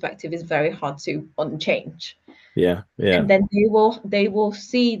that perspective is very hard to unchange. Yeah, yeah, And then they will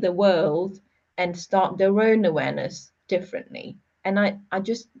see the world and start their own awareness differently. And I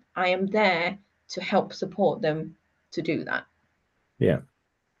am there to help support them to do that. yeah.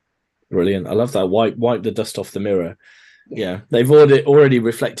 Brilliant. I love that. Wipe the dust off the mirror. Yeah. Yeah, they've already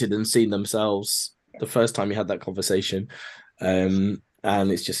reflected and seen themselves the first time you had that conversation,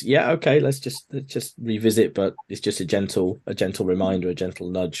 and it's just yeah, okay, let's just revisit, but it's just a gentle reminder, a gentle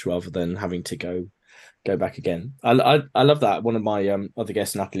nudge, rather than having to go back again. I love that. One of my other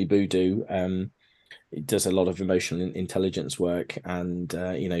guests, Natalie Boudou, does a lot of emotional intelligence work, and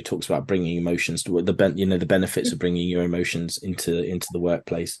talks about bringing emotions to the benefits of bringing your emotions into the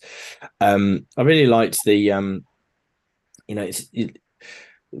workplace. I really liked the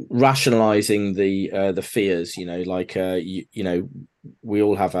rationalizing the fears. Like we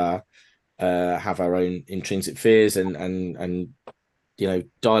all have our own intrinsic fears, and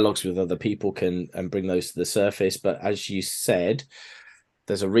dialogues with other people can and bring those to the surface. But as you said,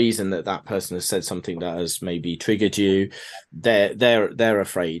 there's a reason that person has said something that has maybe triggered you. They're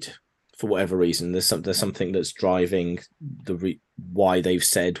afraid for whatever reason. There's something that's driving why they've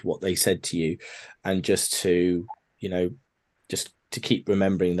said what they said to you, and just to just to keep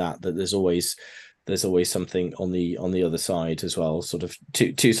remembering that there's always something on the other side as well. Sort of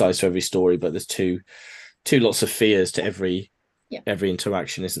two sides to every story, but there's two lots of fears to Yeah. every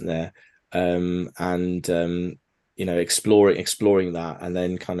interaction, isn't there? And exploring that, and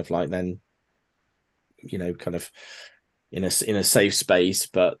then kind of like then kind of in a safe space,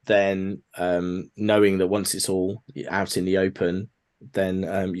 but then knowing that once it's all out in the open,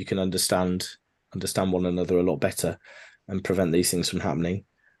 then you can understand one another a lot better and prevent these things from happening.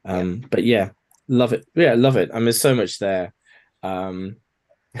 Yeah. But yeah, love it. Yeah, love it. I mean, there's so much there. um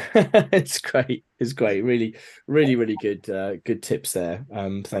it's great. It's great. Really, really, really good tips there.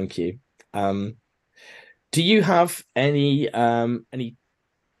 Thank you. um do you have any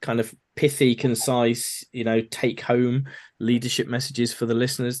kind of pithy, concise, take home leadership messages for the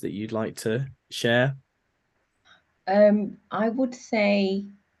listeners that you'd like to share? I would say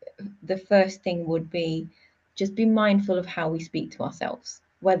the first thing would be just be mindful of how we speak to ourselves,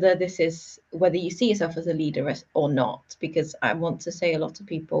 whether you see yourself as a leader or not, because I want to say a lot of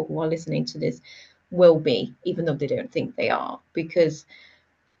people who are listening to this will be, even though they don't think they are, because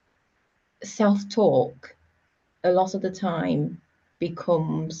self-talk a lot of the time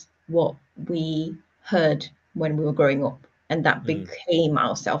becomes what we heard when we were growing up, and that Mm, became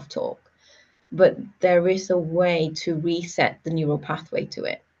our self-talk. But there is a way to reset the neural pathway to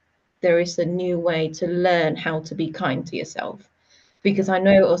it. There is a new way to learn how to be kind to yourself. Because yeah, I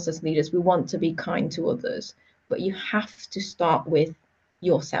know us as leaders, we want to be kind to others, but you have to start with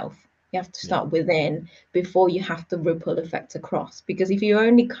yourself. You have to yeah, start within before you have the ripple effect across. Because if you're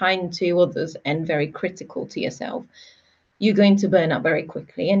only kind to others and very critical to yourself, you're going to burn out very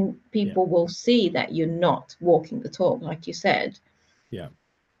quickly. And yeah, people will see that you're not walking the talk, like you said. yeah,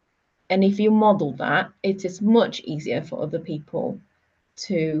 And if you model that, it is much easier for other people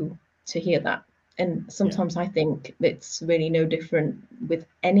to hear that. And yeah, sometimes I think it's really no different with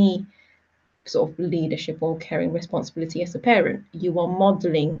any sort of leadership or caring responsibility as a parent. You are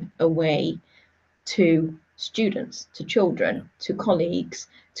modeling a way to students, to yeah, children, to colleagues,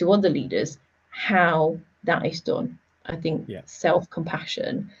 to other leaders, how that is done. I think yeah,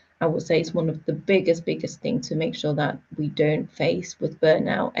 self-compassion, I would say, is one of the biggest thing to make sure that we don't face with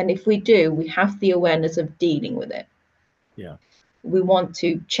burnout. And if we do, we have the awareness of dealing with it. yeah, We want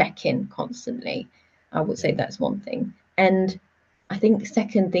to check in constantly. I would say yeah, that's one thing. And I think the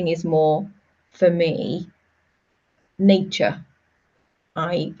second thing is more, for me, nature.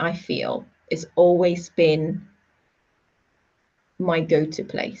 I feel it's always been my go-to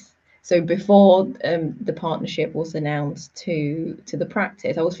place. So before the partnership was announced to the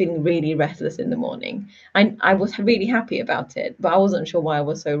practice, I was feeling really restless in the morning. I mm, was really happy about it, but I wasn't sure why I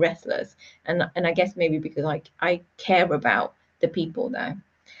was so restless. And I guess maybe because I care about the people there.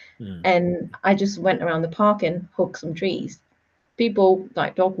 mm, And I just went around the park and hugged some trees. People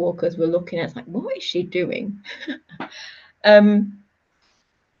like dog walkers were looking at us like, what is she doing? Um,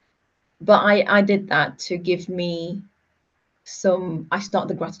 but I did that to give me some. I start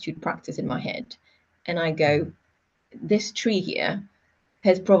the gratitude practice in my head, and I go, mm, this tree here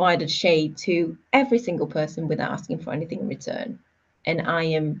has provided shade to every single person without asking for anything in return, and I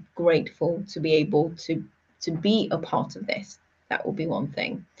am grateful to be able to be a part of this. That will be one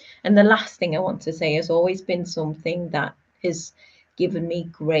thing. And the last thing I want to say has always been something that has given me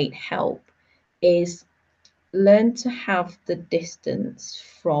great help is learn to have the distance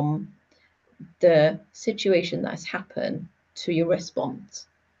from the situation that's happened to your response.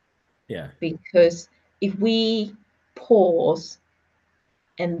 yeah, Because if we pause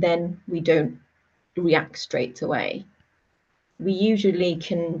and then we don't react straight away, we usually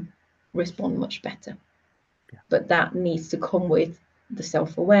can respond much better. But that needs to come with the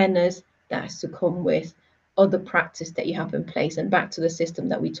self-awareness, that has to come with other practice that you have in place. And back to the system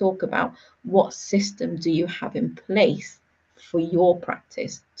that we talk about, what system do you have in place for your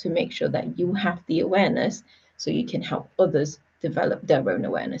practice to make sure that you have the awareness so you can help others develop their own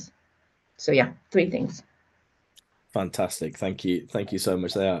awareness? So yeah, three things. fantastic. Thank you so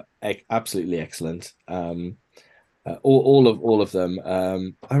much. They are absolutely excellent. All of them.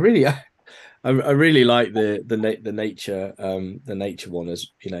 I really I really like the nature one, as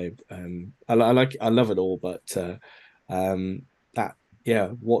I love it all, but that yeah,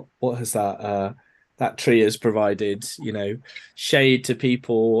 what has that tree has provided, shade to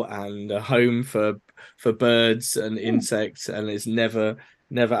people and a home for birds and Mm, insects, and it's never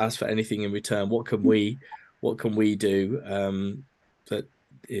asked for anything in return. What can we do that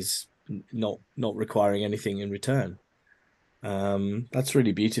is not requiring anything in return? That's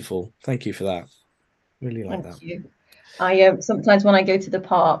really beautiful. Thank you for that. Really like thank that. you. I sometimes when I go to the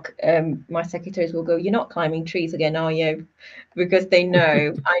park, my secretaries will go, "You're not climbing trees again, are you?" Because they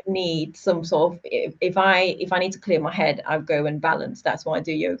know I need some sort of if I need to clear my head, I'll go and balance. That's why I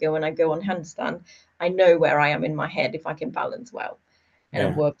do yoga. When I go on handstand, I know where I am in my head if I can balance well, and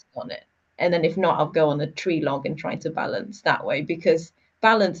I've Yeah. worked on it. And then if not, I'll go on a tree log and try to balance that way because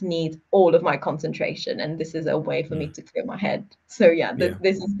balance needs all of my concentration, and this is a way for me Mm. to clear my head. So yeah, Yeah.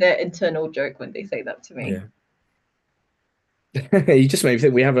 this is the internal joke when they say that to me. Yeah. You just made me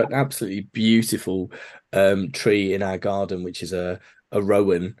think we have an absolutely beautiful tree in our garden, which is a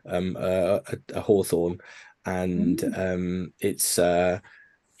rowan, a hawthorn, and Mm. it's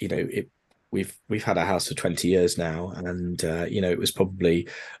it we've had our house for 20 years now, and it was probably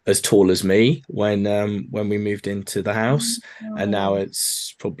as tall as me when we moved into the house, and now Oh,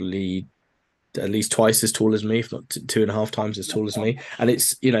 it's probably at least twice as tall as me, if not two and a half times as tall as me. And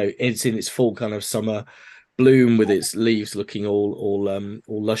it's in its full kind of summer bloom with its leaves looking all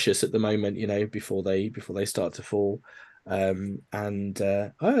luscious at the moment, before they start to fall. And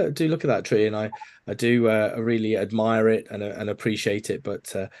I do look at that tree, and I do really admire it and appreciate it.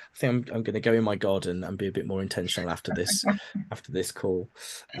 But I think I'm going to go in my garden and be a bit more intentional after this call.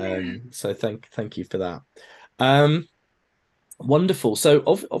 So thank you for that. Um, Wonderful. So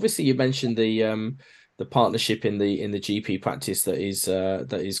obviously you mentioned the partnership in the GP practice that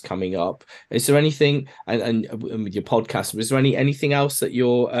is coming up. Is there anything and with your podcast, is there anything else that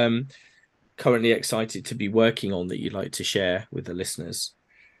you're currently excited to be working on that you'd like to share with the listeners?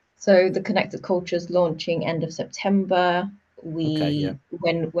 so the Connected Cultures launching end of September. Okay, yeah.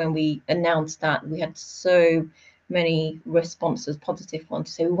 When we announced that, we had so many responses, positive ones,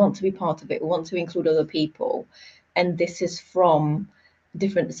 to say we want to be part of it, we want to include other people, and this is from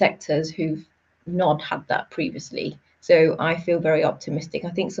different sectors who've not had that previously. So I feel very optimistic.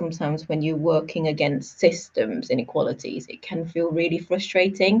 I think sometimes when you're working against systems inequalities, it can feel really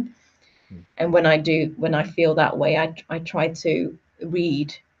frustrating, Mm, and when I feel that way, I try to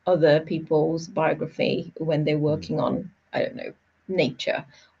read other people's biography when they're mm, working on, I don't know, nature,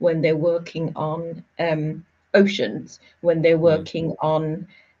 when they're working on oceans, when they're mm, working on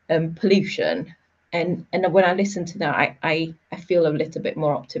pollution. And when I listen to that, I feel a little bit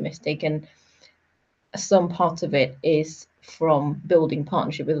more optimistic, and some part of it is from building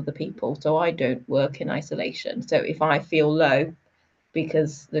partnership with other people, so I don't work in isolation. So if I feel low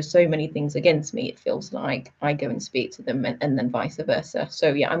because there's so many things against me, it feels like I go and speak to them, and then vice versa.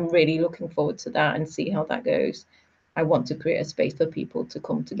 So yeah, I'm really looking forward to that and see how that goes. I want to create a space for people to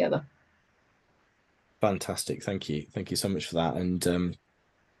come together. fantastic. Thank you so much for that. And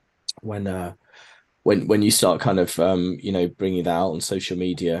when uh when you start kind of bringing that out on social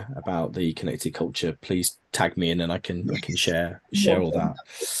media about the connected culture, please tag me in, and I can Yes, share all wonderful. that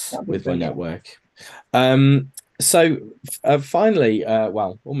That'd be with my brilliant. network. So finally,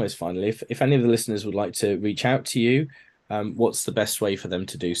 well, almost finally, if any of the listeners would like to reach out to you, what's the best way for them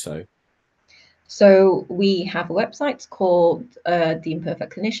to do so? So we have a website called The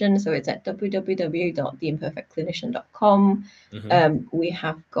Imperfect Clinician. So it's at www.theimperfectclinician.com. Hmm. We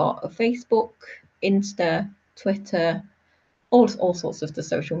have got a Facebook, Insta, Twitter, all sorts of the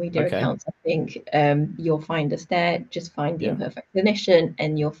social media Okay. accounts. I think you'll find us there. Just find The Yeah. Imperfect Clinician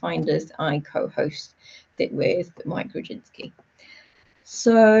and you'll find us. I co-host it with Mike Rudzinski.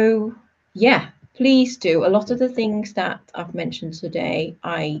 So yeah, please do. A lot of Cool. the things that I've mentioned today,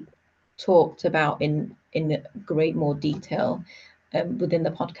 I talked about in great more detail within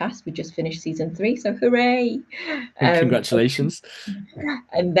the podcast. We just finished season 3, so hooray! Um, Congratulations.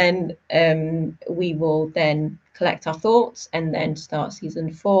 and then we will then collect our thoughts and then start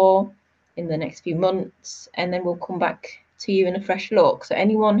season 4 in the next few months, and then we'll come back to you in a fresh look. So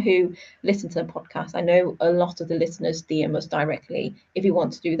anyone who listens to the podcast, I know a lot of the listeners DM us directly. If you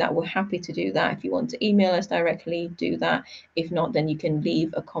want to do that, we're happy to do that. If you want to email us directly, do that. If not, then you can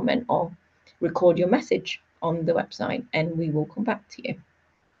leave a comment or record your message on the website and we will come back to you.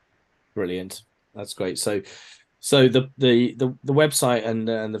 Brilliant. That's great. So the website and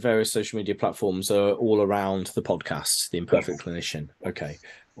the various social media platforms are all around the podcast, The Imperfect Yes, Clinician. Okay, yes,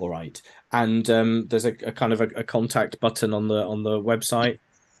 all right. And there's a kind of a contact button on the website.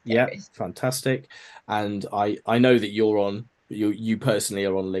 there Yeah, is. fantastic. And I know that you personally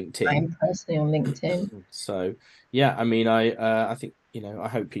are on I LinkedIn. am personally on LinkedIn. So yeah, I mean, I think I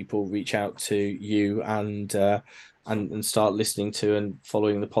hope people reach out to you and start listening to and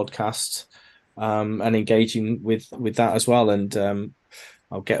following the podcast, and engaging with that as well. And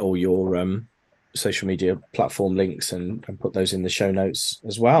I'll get all your social media platform links and put those in the show notes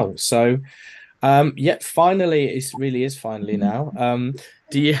as well. So Yeah, finally, it really is finally now.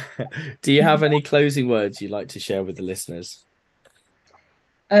 Do you do you have any closing words you'd like to share with the listeners?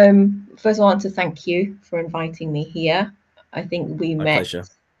 First, I want to thank you for inviting me here. I think we My met. pleasure.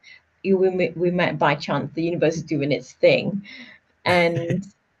 We met by chance. The universe is doing its thing, and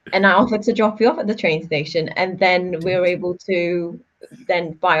I offered to drop you off at the train station, and then we were able to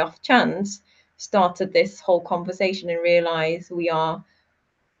then by off chance started this whole conversation and realize we are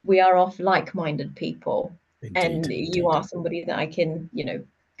of like-minded people, Indeed, and you indeed. are somebody that I can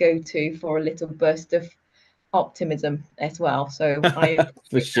go to for a little burst of optimism as well. So I For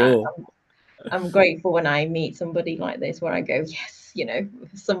appreciate that. sure. I'm grateful when I meet somebody like this where I go, yes,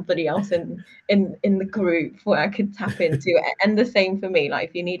 somebody else in the group where I could tap into. And the same for me. Like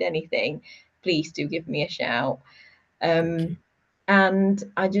if you need anything, please do give me a shout. Thank you. And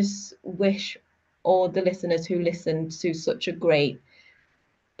I just wish all the listeners who listened to such a great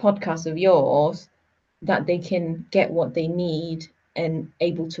podcast of yours that they can get what they need and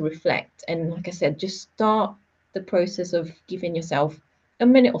able to reflect. And like I said, just start the process of giving yourself a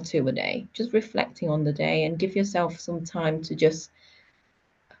minute or two a day, just reflecting on the day and give yourself some time to just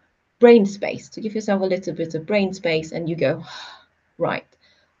brain space, to give yourself a little bit of brain space and you go, right,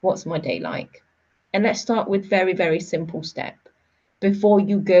 what's my day like? And let's start with very, very simple step before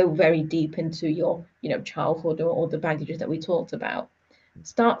you go very deep into your, childhood or the baggages that we talked about.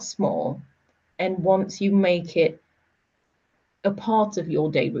 Start small. And once you make it a part of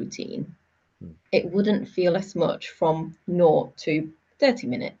your day routine, Mm. it wouldn't feel as much from 0 to 30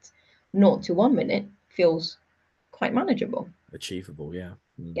 minutes. 0 to 1 minute feels quite manageable. Achievable, yeah.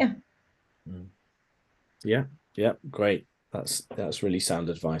 Mm. Yeah. Mm. Yeah, yeah, great. That's really sound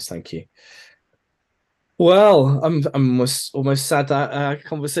advice. Thank you. Well, I'm almost sad that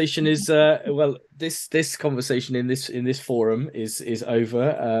conversation is this conversation in this forum is over.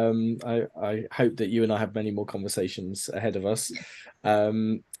 I hope that you and I have many more conversations ahead of us.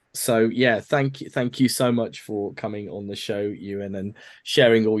 So yeah, thank you so much for coming on the show, Ewan, and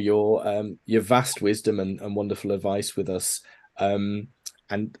sharing all your vast wisdom and wonderful advice with us.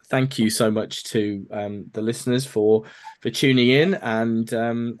 And thank you so much to the listeners for tuning in and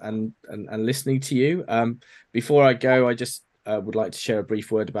listening to you. Before I go, I just would like to share a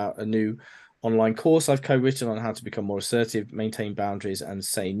brief word about a new online course I've co-written on how to become more assertive, maintain boundaries, and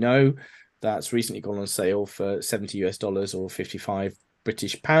say no. That's recently gone on sale for $70 or 55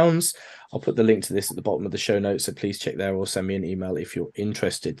 British pounds. I'll put the link to this at the bottom of the show notes, so please check there or send me an email if you're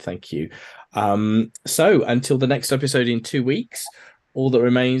interested. Thank you. So until the next episode in 2 weeks, all that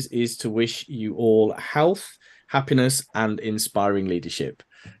remains is to wish you all health, happiness, and inspiring leadership.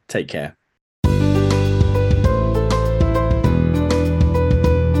 Take care.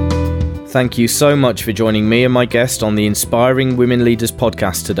 Thank you so much for joining me and my guest on the Inspiring Women Leaders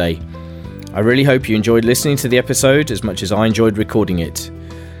podcast today. I really hope you enjoyed listening to the episode as much as I enjoyed recording it.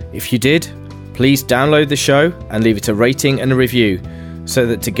 If you did, please download the show and leave it a rating and a review so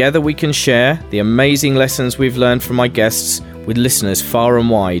that together we can share the amazing lessons we've learned from my guests with listeners far and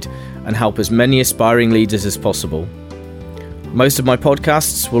wide and help as many aspiring leaders as possible. Most of my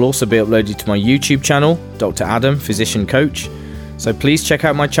podcasts will also be uploaded to my YouTube channel, Dr. Adam, Physician Coach. So please check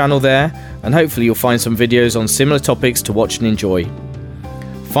out my channel there and hopefully you'll find some videos on similar topics to watch and enjoy.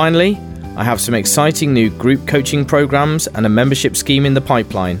 Finally, I have some exciting new group coaching programs and a membership scheme in the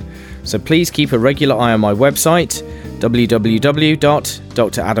pipeline. So please keep a regular eye on my website,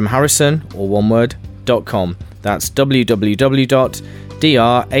 www.dradamharrison.com. That's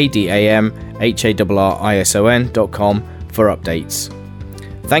www.dradamharrison.com for updates.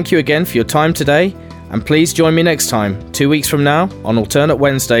 Thank you again for your time today, and please join me next time, 2 weeks from now, on alternate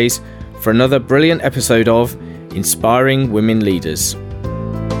Wednesdays, for another brilliant episode of Inspiring Women Leaders.